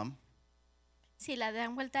column, Si la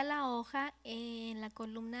dan vuelta a la hoja, en la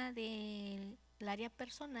columna del área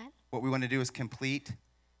personal, what we want to do is complete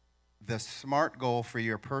the SMART goal for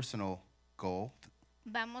your personal goal.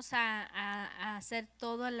 vamos a hacer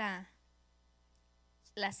todas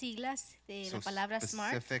las siglas de So la palabra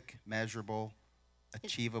SMART. specific, measurable,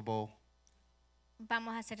 achievable,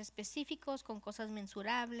 Vamos a ser específicos con cosas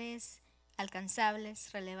mensurables,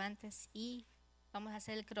 alcanzables, relevantes y vamos a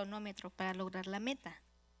hacer el cronómetro para lograr la meta.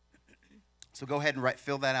 So go ahead and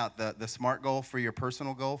fill that out, the SMART goal for your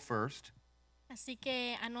personal goal first. Así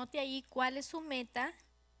que anote ahí cuál es su meta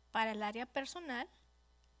para el área personal.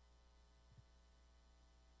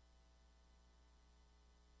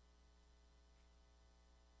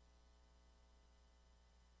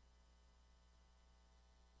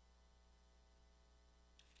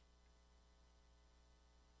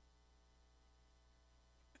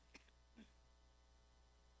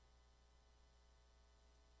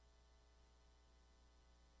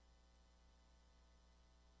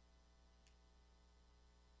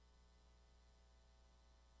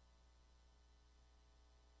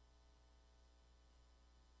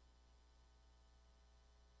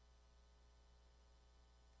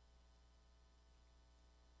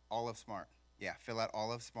 All of SMART. Yeah, fill out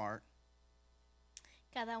all of SMART.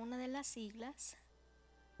 Cada una de las siglas.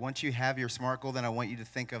 Once you have your SMART goal, then I want you to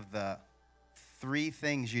think of the 3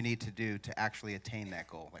 things you need to do to actually attain that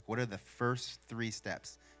goal. Like, what are the first 3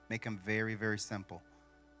 steps? Make them very, very simple.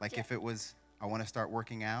 Like, Yeah. if it was, I want to start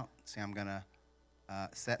working out, say I'm going to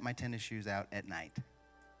set my tennis shoes out at night.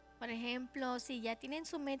 Por ejemplo, si ya tienen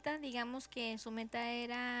su meta, digamos que su meta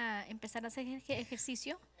era empezar a hacer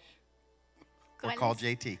ejercicio. Or call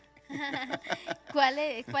JT.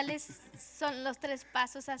 ¿Cuáles son los 3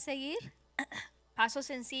 pasos a seguir? Pasos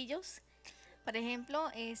sencillos. Por ejemplo,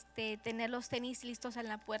 tener los tenis listos en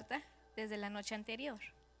la puerta desde la noche anterior.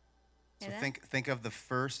 So ¿Verdad? think of the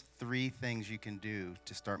first 3 things you can do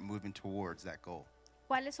to start moving towards that goal.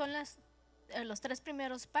 ¿Cuáles son los 3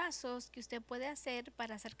 primeros pasos que usted puede hacer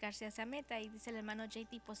para acercarse a esa meta? Y dice el hermano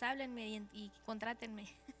JT, pues háblenme y contrátenme.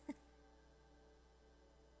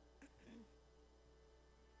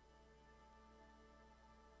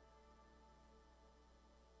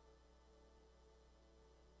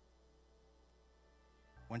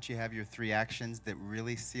 Once you have your 3 actions that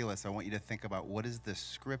really seal us, I want you to think about what is the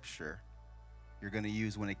scripture you're going to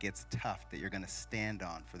use when it gets tough that you're going to stand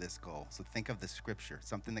on for this goal. So think of the scripture,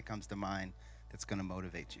 something that comes to mind that's going to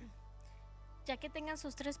motivate you. Ya que tengan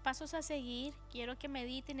sus 3 pasos a seguir, quiero que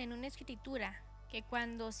mediten en una escritura, que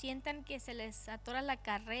cuando sientan que se les atora la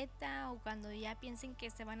carreta o cuando ya piensen que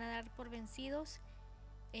se van a dar por vencidos,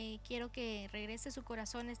 quiero que regrese su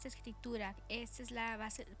corazón a esta escritura. Esta es la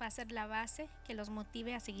base, va a ser la base que los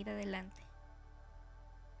motive a seguir adelante.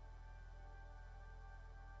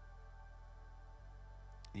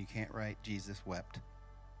 You can't write Jesus wept.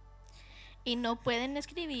 Y no pueden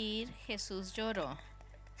escribir Jesús lloró.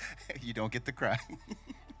 You don't get to cry.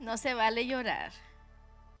 No se vale llorar.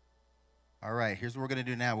 All right, here's what we're going to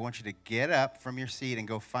do now. We want you to get up from your seat and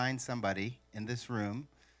go find somebody in this room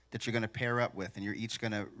that you're going to pair up with, and you're each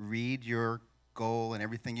going to read your goal and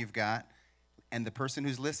everything you've got. And the person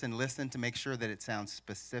who's listened, listen to make sure that it sounds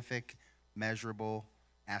specific, measurable,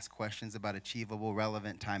 ask questions about achievable,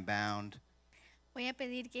 relevant, time-bound. Voy a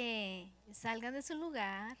pedir que salgan de su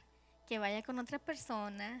lugar, que vaya con otra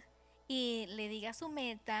persona y le diga su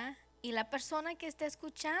meta, y la persona que esté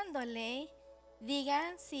escuchándole diga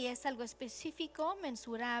si es algo específico,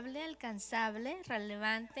 mensurable, alcanzable,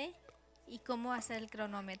 relevante y cómo hacer el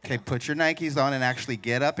cronómetro. Okay, put your Nikes on and actually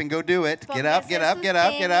get up and go do it. Get up, get up, Pónganse get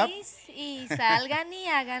up, sus get up. tenis y salgan y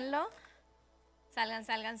háganlo. Salgan.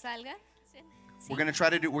 Sí. We're gonna try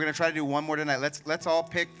to do one more tonight. Let's all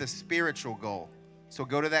pick the spiritual goal. So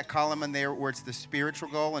go to that column in there where it's the spiritual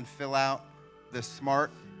goal and fill out the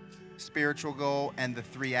SMART spiritual goal and the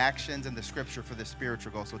 3 actions and the scripture for the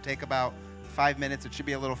spiritual goal. So take about 5 minutes. It should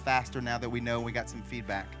be a little faster now that we know we got some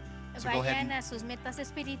feedback. So go ahead Vayan a sus metas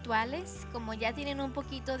espirituales, como ya tienen un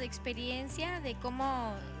poquito de experiencia de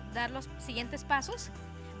cómo dar los siguientes pasos,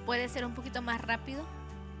 puede ser un poquito más rápido.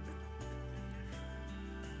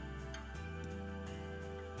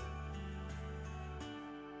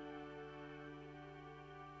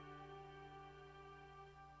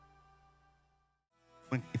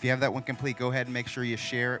 If you have that one complete, go ahead and make sure you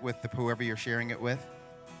share it with whoever you're sharing it with.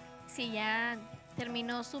 Si ya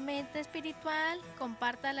terminó su meta espiritual,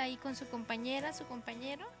 compártala ahí con su compañera, su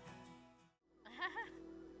compañero.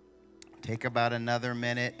 Take about another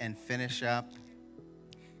minute and finish up.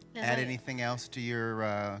 Les Add doy anything else to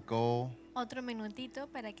your goal. otro minutito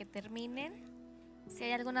para que terminen. Si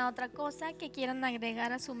hay alguna otra cosa que quieran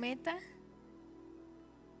agregar a su meta.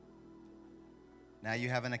 Now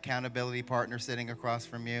you have an accountability partner sitting across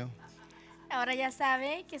from you. Ahora ya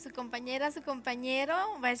sabe que su compañera, su compañero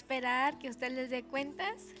va a esperar que usted les dé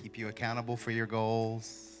cuentas Keep you accountable for your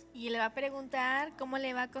goals. y le va a preguntar cómo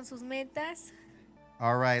le va con sus metas.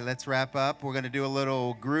 All right, let's wrap up. We're going to do a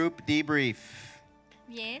little group debrief.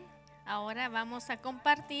 Bien, ahora vamos a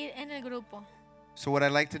compartir en el grupo. So what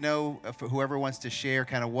I'd like to know, if whoever wants to share,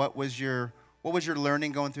 kind of what was your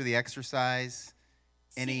learning going through the exercise?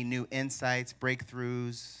 Any new insights,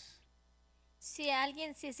 breakthroughs? Si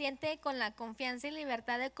alguien se siente con la confianza y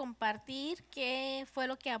libertad de compartir qué fue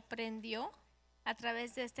lo que aprendió a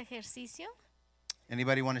través de este ejercicio.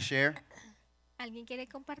 Anybody want to share? ¿Alguien quiere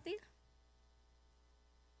compartir?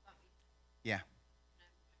 Yeah.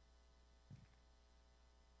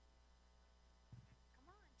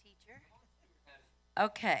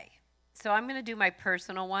 Okay, so I'm going to do my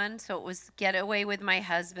personal one. So it was get away with my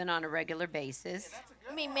husband on a regular basis.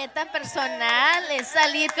 Mi meta personal es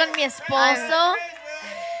salir con mi esposo.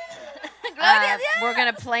 Gloria a Dios. We're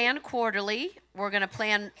going to plan quarterly. We're going to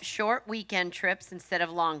plan short weekend trips instead of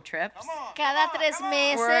long trips. Cada 3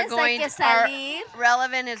 meses We're hay going que our salir.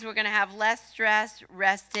 relevant is we're going to have less stress,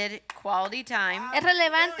 rested, quality time. Es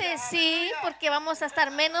relevante, sí, porque vamos a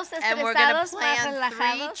estar menos And we're going to estresados, más plan 3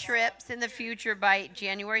 relajados. trips in the future by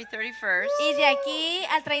January 31st. Y de aquí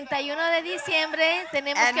al 31 de diciembre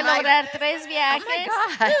tenemos And que my- lograr 3 viajes.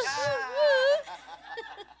 Oh my gosh.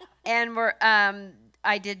 And we're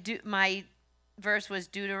I did my verse was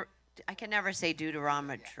I can never say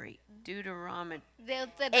Deuteronomy. Deuteronomy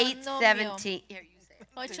Deuteronomio 8:17. Here, you say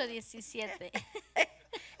it.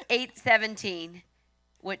 8:17. 8:17,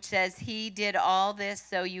 which says, "He did all this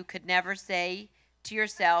so you could never say to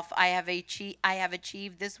yourself, I have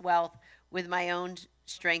achieved this wealth with my own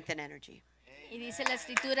strength and energy." Y dice la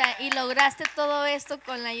escritura, y lograste todo esto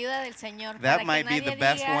con la ayuda del Señor. That para might que be the nadie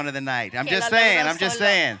best diga one of the night. I'm que just lo saying. logró I'm just solo.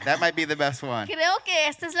 saying. That might be the best one. Creo que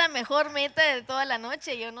esta es la mejor meta de toda la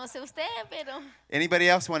noche. Yo no sé usted, pero Anybody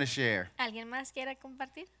else want to share? ¿alguien más quiera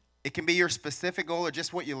compartir? It can be your specific goal or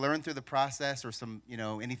just what you learned through the process or some,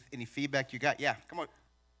 any feedback you got. Yeah, come on.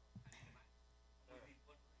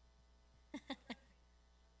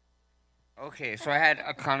 Okay, so I had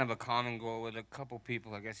a kind of a common goal with a couple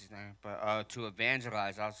people, I guess his name, but to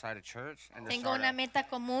evangelize outside of church and to Tengo start una meta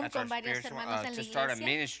común that's our con varios spiritual, hermanos en la to start a iglesia.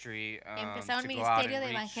 ministry Empezar un to go out ministerio and de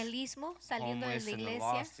reach evangelismo saliendo de homeless la and the iglesia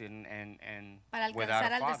lost and para without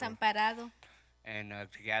alcanzar a al father. desamparado. And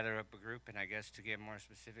to gather up a group, and I guess to get more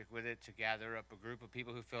specific with it, to gather up a group of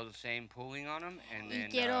people who feel the same pulling on them, and Y then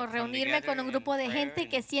quiero come reunirme con un together grupo in de prayer gente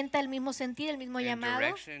que and sienta el mismo sentir, el mismo in llamado.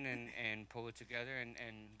 direction and pull it together. And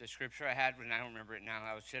the scripture I had, and I don't remember it now,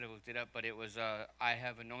 I should have looked it up, but it was, I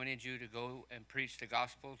have anointed you to go and preach the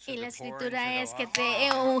gospel to Y la the poor and to escritura the es que lost. te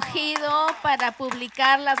he ungido para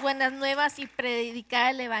publicar las buenas nuevas y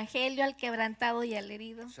predicar el evangelio al quebrantado y al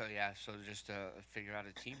herido. So yeah, so just to figure out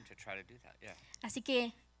a team to try to do that, yeah. Así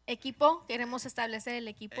que, equipo, queremos establecer el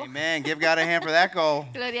equipo. Amen. Give God a hand for that goal.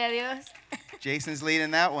 Gloria a Dios. Jason's leading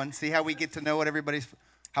that one. See how we get to know what everybody's.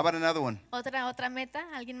 How about another one? Otra meta,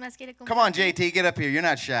 ¿alguien más quiere compartir? Come on, JT, get up here. You're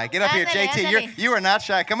not shy. Get up here, Ándale, JT. ándale. You are not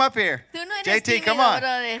shy. Come up here. Tú no eres JT, come tímido, on.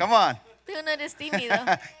 brother. Come on. Tú no eres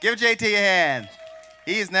tímido. Give JT a hand.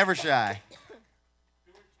 He is never shy.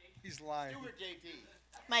 He's lying.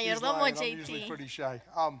 Mayordomo I'm usually JT. pretty shy.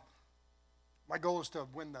 My goal is to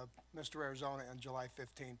win the Mr. Arizona on July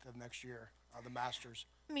 15th of next year, the Masters.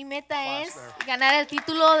 Mi meta Class es there. ganar el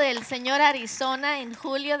título del señor Arizona en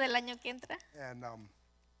julio del año que entra. And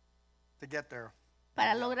to get there,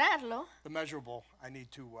 Para lograrlo, the measurable, I need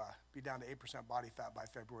to be down to 8% body fat by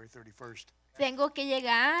February 31st. tengo que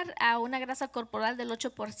llegar a una grasa corporal del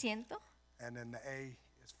 8%. And then the A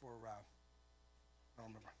is for, I don't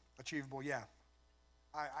remember, achievable, yeah.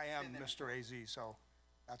 I am Mr. AZ, so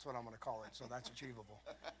that's what I'm going to call it. So that's achievable.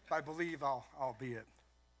 If I believe, I'll be it.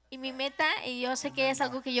 Y mi meta, y yo sé que es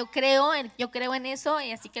algo que yo creo en eso,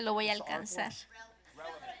 y así que lo voy a alcanzar.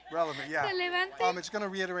 Relevant, yeah. Relevante. It's going to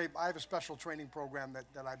reiterate, I have a special training program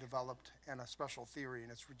that I developed and a special theory,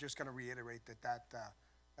 and it's just going to reiterate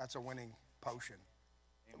that's a winning potion.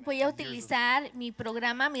 Voy a utilizar mi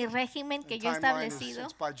programa, mi régimen que And yo he timeline is establecido,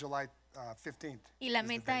 it's by July 15th. y la is the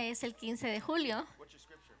meta date. es el 15 de julio.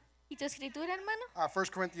 ¿Y tu escritura, hermano?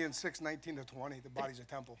 1 Corinthians 6:19-20, the body's a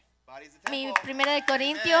temple. Mi primera de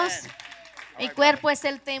Corintios, mi cuerpo es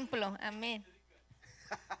el templo. Amén.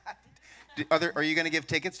 Are you going to give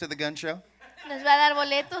tickets to the gun show? Nos va a dar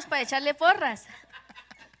boletos para echarle porras.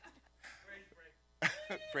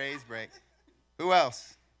 Praise break. Who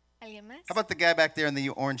else? ¿Alguien más? How about the guy back there in the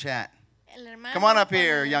orange hat? El hermano Come on up con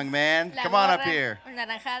here, young man. la Come on up gorra here.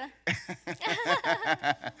 Anaranjada.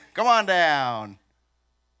 Come on down.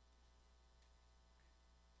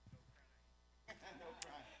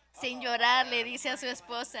 Sin llorar, le dice a su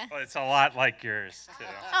esposa. Well, it's a lot like yours, too.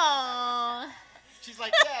 Oh, She's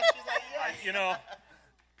like, yes. She's like, yes.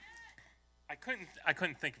 I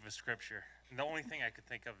couldn't think of a scripture. And the only thing I could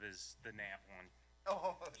think of is the Nat one.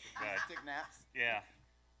 Oh, But, take naps. yeah.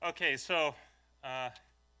 Okay, so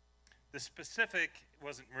the specific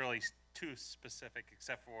wasn't really too specific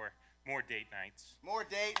except for more date nights. More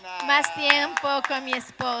date night. Más tiempo con mi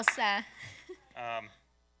esposa.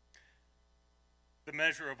 The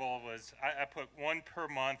measurable was, I put 1 per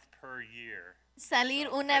month per year. Salir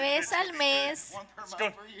una vez al mes. One per It's month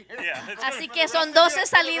going, per year. yeah, it's Así gonna- que son 12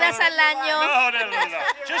 salidas al año. No.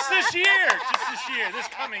 Just this year. This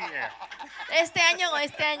coming year. Este año o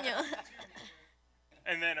este año.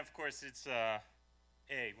 And then, of course, it's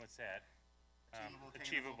what's that?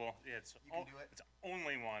 Achievable. Yeah, it's it's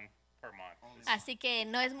only 1 per month. Así que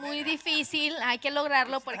no es muy difícil, hay que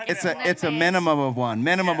lograrlo porque It's una a vez minimum of one.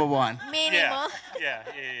 Minimum of one. mínimo.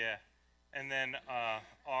 Yeah. And then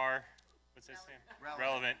R, what's that stand?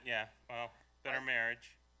 Relevant. Yeah. Well, better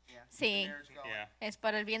marriage. Sí, Yeah. es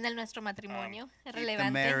para el bien de nuestro matrimonio, es Keep the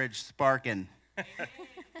relevante. marriage sparking.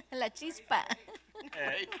 La chispa.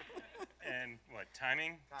 And what?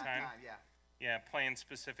 Timing? Time? Yeah. Yeah. Plan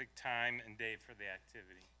specific time and day for the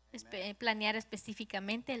activity. Planear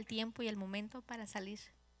específicamente el tiempo y el momento para salir.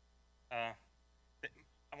 I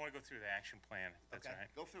want to go through the action plan. If that's all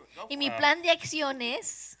right. Go through it. Go Y for mi it. plan de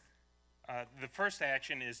acciones, The first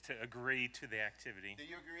action is to agree to the activity. Do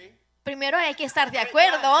you agree? primero hay que estar de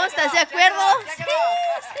acuerdo. ¿Estás de acuerdo? Check it Sí,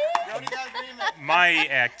 off. sí. Brody got agreement. My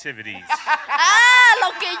activities. Ah,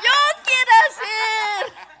 lo que yo quiera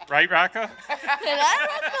hacer. Right, Rocco? ¿Verdad,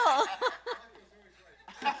 Rocco?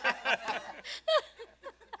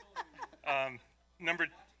 Number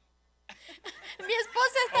Mi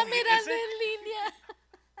esposa está Oh, is mirando it? en línea.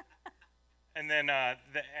 And then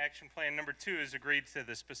the action plan number 2 is agreed to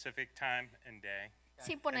the specific time and day.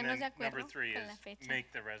 Sí, And ponernos de then acuerdo number 3 con la is fecha.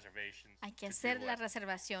 make the reservations. Hay que to do hacer la what?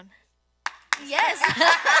 reservación. Yes. La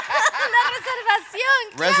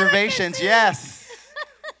reservación. claro que Reservations, sí. yes.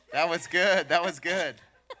 That was good. That was good.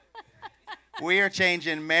 We are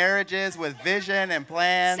changing marriages with vision and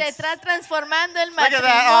plans. Se está transformando el Look at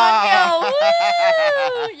matrimonio.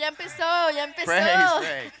 that. Ya empezó, ya empezó.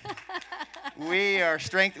 Praise.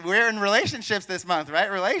 We're in relationships this month,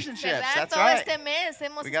 right? Relationships. ¿Verdad? That's Todo right. este mes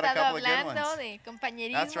hemos We got a estado couple of good hablando ones. de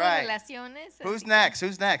compañerismo, That's right. relaciones. Who's así que- next?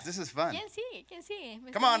 Who's next? This is fun. ¿Quién sigue? ¿Quién sigue?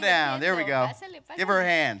 Me Come estoy on down. There we go. divirtiendo. Pásale, Give her a pásale.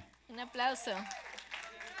 hand. Un aplauso.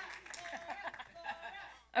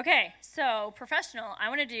 Okay, so professional, I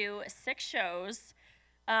want to do 6 shows.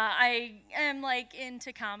 I am like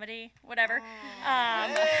into comedy, whatever.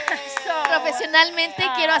 So, Profesionalmente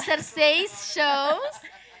quiero hacer 6 shows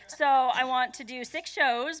so I want to do 6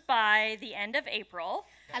 shows by the end of April.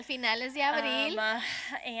 al finales de abril.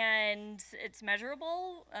 And it's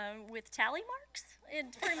measurable with tally marks.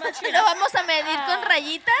 It's pretty much, Lo vamos a medir con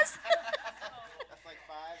rayitas. That's like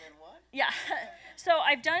 5 and 1. Yeah. So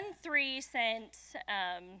I've done 3 since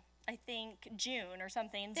I think June or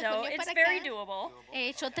something. De So junio it's para very acá. doable. He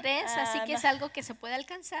hecho 3, así que es algo que se puede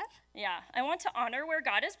alcanzar. Yeah. I want to honor where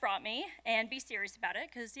God has brought me and be serious about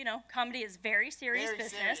it because, comedy is very serious Very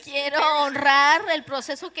business. Quiero honrar el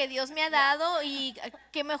proceso que Dios me ha dado y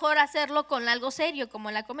qué mejor hacerlo con algo serio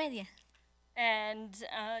como la comedia. And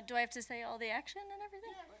do I have to say all the action and everything?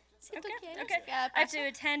 Si tú quieres, Okay. cada I have paso. to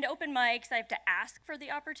attend open mics. I have to ask for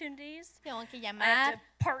the opportunities. Tengo que I have llamar to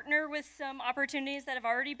partner with some opportunities that have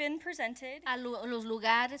already been presented. a los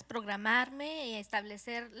lugares, programarme y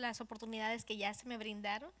establecer las oportunidades que ya se me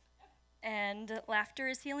brindaron. And laughter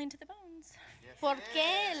is healing to the bones. Porque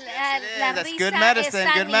Yes, la, it is. la That's risa good medicine, es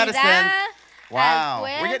good sanidad medicine. Wow.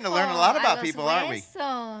 al We're getting to learn a cuerpo, lot a about los people, aren't we?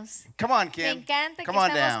 huesos. Come on, Me Kim. encanta Come que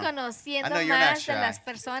on estamos down. conociendo I know you're not más de shy. las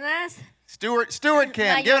personas. Stuart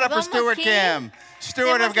Kim. Give it up for Mayordomo Stuart Kim. Kim.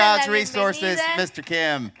 Steward of Démosle la God's resources, bienvenida. Mr.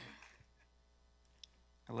 Kim.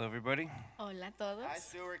 Hello, everybody. Hola a todos.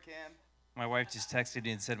 Stuart Kim. My wife just texted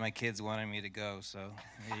me and said my kids wanted me to go, so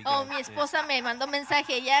there you Oh, go. mi esposa me mandó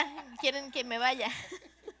mensaje ya, quieren que me vaya.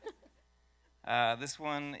 This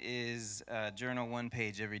one is journal 1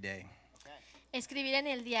 page every day. Escribir en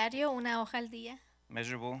el diario una hoja al día.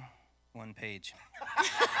 Measurable 1 page.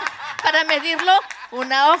 Para medirlo,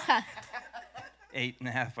 una hoja.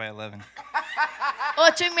 8.5 by 11.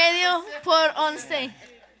 8.5 por 11.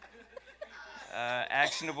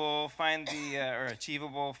 Actionable, or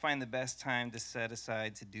achievable, find the best time to set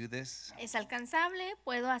aside to do this. Es alcanzable,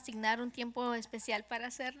 puedo asignar un tiempo especial para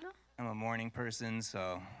hacerlo. I'm a morning person,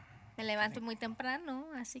 so Me levanto muy temprano,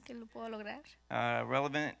 así que lo puedo lograr.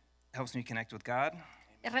 relevant, helps me connect with God.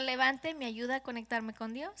 Es relevante, me ayuda a conectarme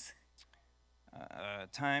con Dios.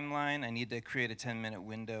 Timeline, I need to create a 10-minute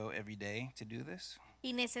window every day to do this.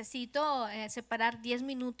 Y necesito separar 10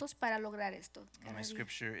 minutos para lograr esto. And cada my día.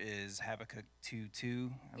 scripture is Habakkuk 2:2,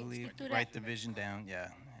 I Mi believe. escritura- Write the vision down,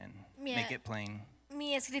 and Mi- make it plain.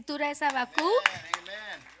 Mi escritura es Habacuc,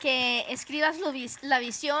 que escribas la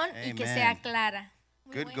visión y que sea Amen. clara.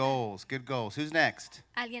 Muy Good buena. goals, good goals. Who's next?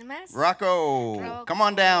 ¿Alguien más? Rocco. Come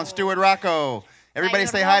on down, Steward Rocco. Everybody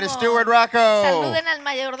say hi to Mayordomo. Steward Rocco. Saluden al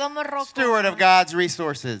mayordomo Rocco. Steward of God's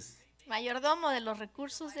resources. Mayordomo de los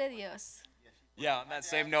recursos de Dios. Yeah, on that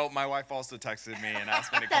same note, my wife also texted me and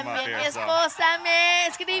asked me to come up También mi here. So, esposa me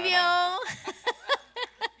escribió.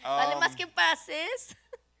 Vale más que pases.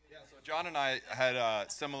 yeah, so John and I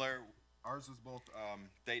had similar. Ours was both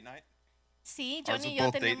date night. Sí, Ours John y was yo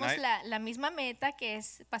both date tenemos night. la misma meta, que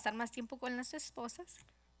es pasar más tiempo con las esposas.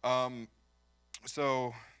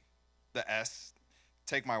 So, the S,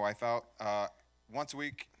 take my wife out once a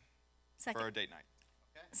week O sea, for que a date night.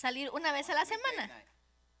 salir una vez a la semana.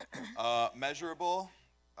 Measurable.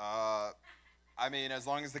 I mean, as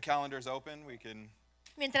long as the calendar's open, we can.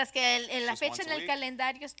 Mientras que la Just fecha once en a el week.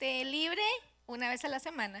 calendario esté libre, una vez a la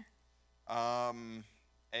semana.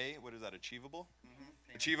 What is that? Achievable.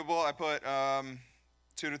 Achievable. I put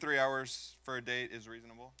 2 to 3 hours for a date is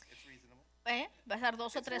reasonable. Pasar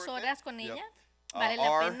 2 o 3 worth it. horas con Yep. ella. Vale la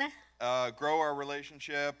R, pena. grow our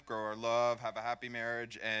relationship, grow our love, have a happy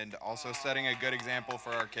marriage, and also setting a good example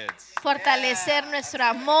for our kids. Fortalecer nuestro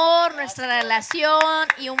amor, nuestra relación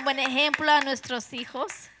y un buen ejemplo a nuestros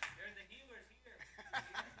hijos.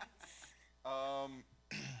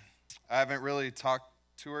 I haven't really talked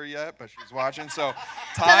to her yet, but she's watching. So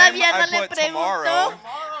time Todavía no I le put tomorrow. pregunto,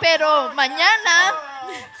 pero mañana,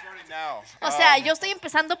 Starting now. o sea, yo estoy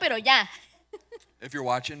empezando, pero ya. If you're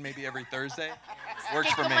watching, maybe every Thursday works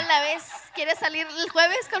 ¿Qué, for me. ¿Cómo la ves? ¿Quieres salir el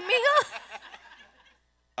jueves conmigo?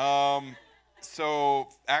 So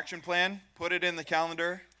action plan, put it in the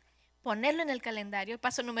calendar. Ponerlo en el calendario,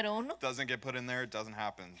 paso número 1. Doesn't get put in there, it doesn't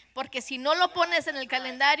happen. Porque si no lo pones en el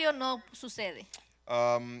calendario, no sucede.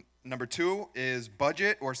 Number 2 is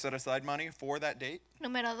budget or set aside money for that date.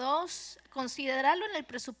 Número 2, considerarlo en el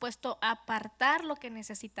presupuesto, apartar lo que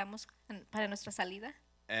necesitamos para nuestra salida.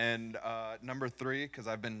 And number 3, because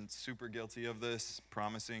I've been super guilty of this,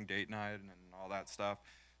 promising date night and all that stuff.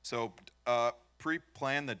 So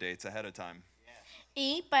pre-plan the dates ahead of time.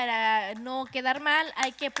 Y para no quedar mal,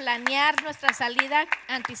 hay que planear nuestra salida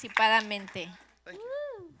anticipadamente.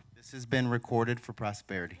 This has been recorded for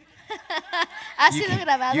prosperity. ¿Ha You sido can-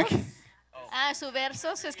 grabado? you can- Su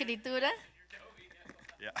verso, su escritura.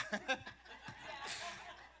 Yeah.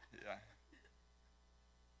 Yeah.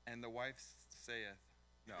 And the wife saith,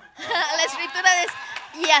 no. La escritura es,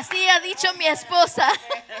 y así ha dicho mi esposa.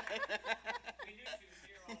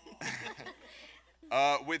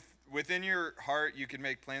 Within your heart, you can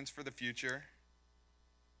make plans for the future,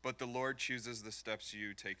 but the Lord chooses the steps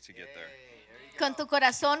you take to get there. Con tu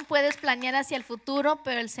corazón puedes planear hacia el futuro,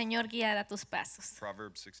 pero el Señor guiará tus pasos.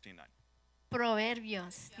 Proverbs 16:9.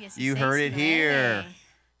 Proverbios 16. You heard it here.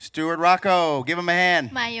 Steward Rocco, give him a hand.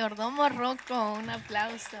 Mayordomo Rocco, un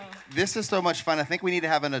aplauso. This is so much fun. I think we need to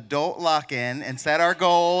have an adult lock-in and set our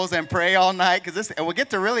goals and pray all night and we'll get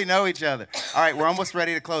to really know each other. All right, we're almost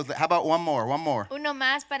ready to close. How about one more? Uno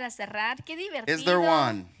más para cerrar. Qué divertido. Is there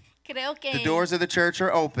one? Creo que The doors of the church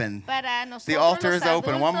are open. para nosotros The altar los is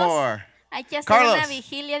open. One adultos, more. hay que hacer Carlos. una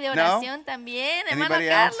vigilia de No? oración también. Hermano Anybody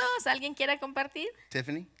else? Carlos, ¿alguien quiera compartir?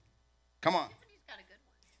 Tiffany, come on.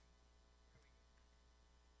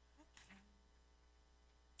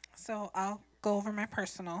 So I'll go over my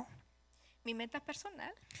personal. Mi meta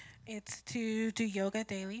personal, It's to do yoga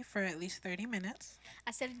daily for at least 30 minutes.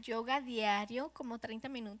 hacer yoga diario como 30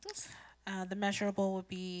 minutos. The measurable would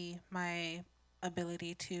be my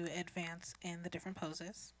ability to advance in the different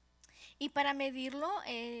poses. Y para medirlo,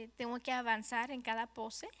 tengo que avanzar en cada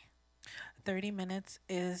pose. 30 minutes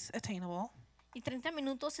is attainable. Y 30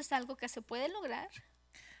 minutos es algo que se puede lograr.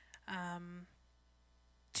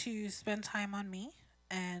 To spend time on me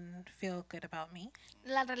and feel good about me.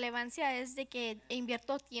 La relevancia es de que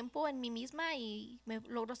invierto tiempo en mí misma y me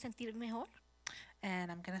logro sentir mejor,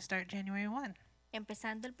 And I'm going to start January 1.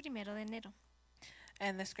 empezando el 1 de enero.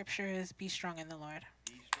 And the scripture is be strong in the Lord.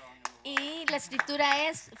 Y la escritura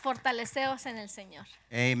es fortaleceos en el Señor.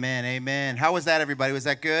 Amen, amen. How was that, everybody? Was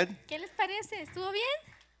that good? ¿Qué les parece? ¿Estuvo bien?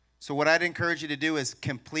 So what I'd encourage you to do is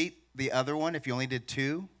complete the other one if you only did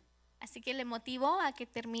 2. Así que le motivo a que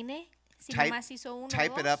termine. Si Type, nomás hizo uno o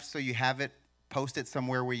type it dos, up so you have it, post it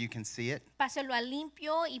somewhere where you can see it. páselo a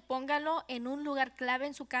limpio y póngalo en un lugar clave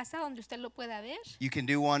en su casa donde usted lo pueda ver. You can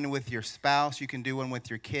do one with your spouse, you can do one with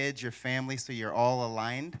your kids, your family, so you're all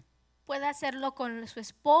aligned. Puede hacerlo con su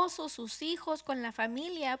esposo, sus hijos, con la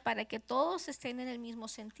familia, para que todos estén en el mismo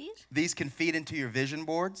sentir. These can feed into your vision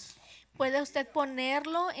boards. Puede usted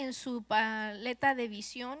ponerlo en su paleta de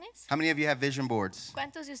visiones. How many of you have vision boards?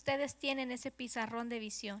 ¿Cuántos de ustedes tienen ese pizarrón de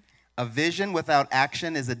visión? A vision without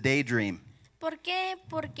action is a daydream. ¿Por qué?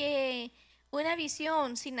 Porque una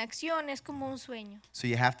visión sin acción es como un sueño. So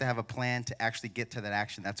you have to have a plan to actually get to that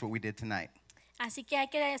action. That's what we did tonight. Así que hay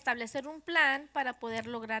que establecer un plan para poder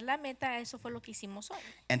lograr la meta. Eso fue lo que hicimos hoy.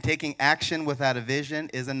 And taking action without a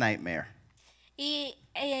vision is a nightmare. Y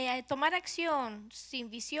tomar acción sin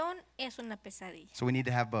visión es una pesadilla. So we need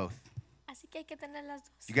to have both. Así que hay que tener las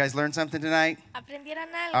dos. You guys learned something tonight? ¿Aprendieron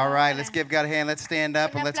algo? All right, ahora? let's give God a hand. Let's stand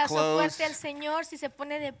up Un and let's aplauso close. fuerte al Señor. Si se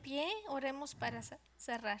pone de pie, oremos para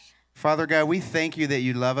cerrar. Father God, we thank you that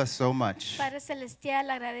you love us so much. Padre Celestial,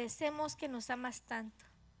 agradecemos que nos amas tanto.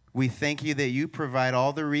 We thank you that you provide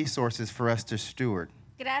all the resources for us to steward.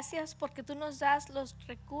 Gracias porque tú nos das los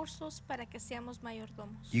recursos para que seamos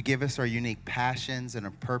mayordomos. You give us our unique passions and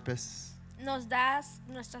our purpose, Nos das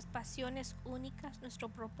nuestras pasiones únicas, nuestro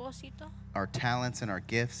propósito, our talents and our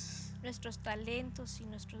gifts, nuestros talentos y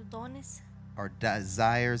nuestros dones, our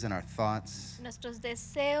desires and our thoughts, nuestros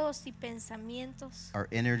deseos y pensamientos, our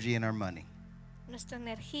energy and our money. nuestra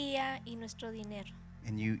energía y nuestro dinero.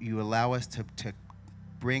 And you allow us to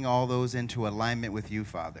bring all those into alignment with you,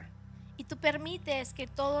 Father, Y tú permites que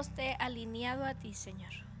todo esté alineado a ti,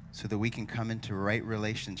 Señor, so that we can come into right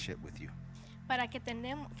relationship with you, para que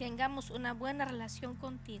tengamos una buena relación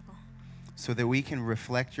contigo, so that we can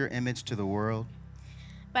reflect your image to the world.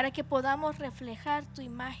 para que podamos reflejar tu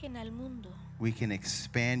imagen al mundo We can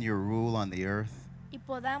expand your rule on the earth, y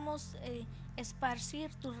podamos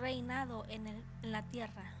esparcir tu reinado en la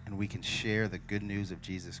tierra and we can share the good news of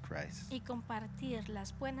Jesus Christ. y compartir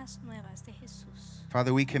las buenas nuevas de Jesús.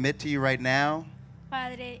 Father, we commit to you right now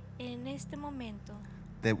Padre, en este momento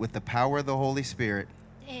that with the power of the Holy Spirit,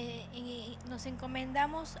 y nos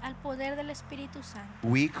encomendamos al poder del Espíritu Santo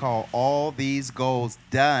we call all these goals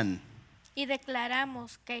done y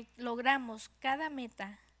declaramos que logramos cada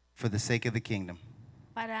meta for the sake of the kingdom.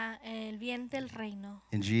 para el bien del reino,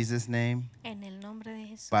 In Jesus' name, en el nombre de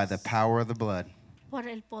Jesús, by the power of the blood. por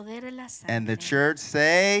el poder de la And the sangre. church Y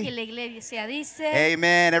say, la iglesia dice,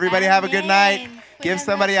 Amen. Everybody have a good night. Amén. Give Buenas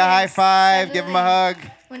somebody a high noches. five. Give them a Saluden.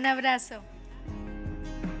 hug. Un abrazo.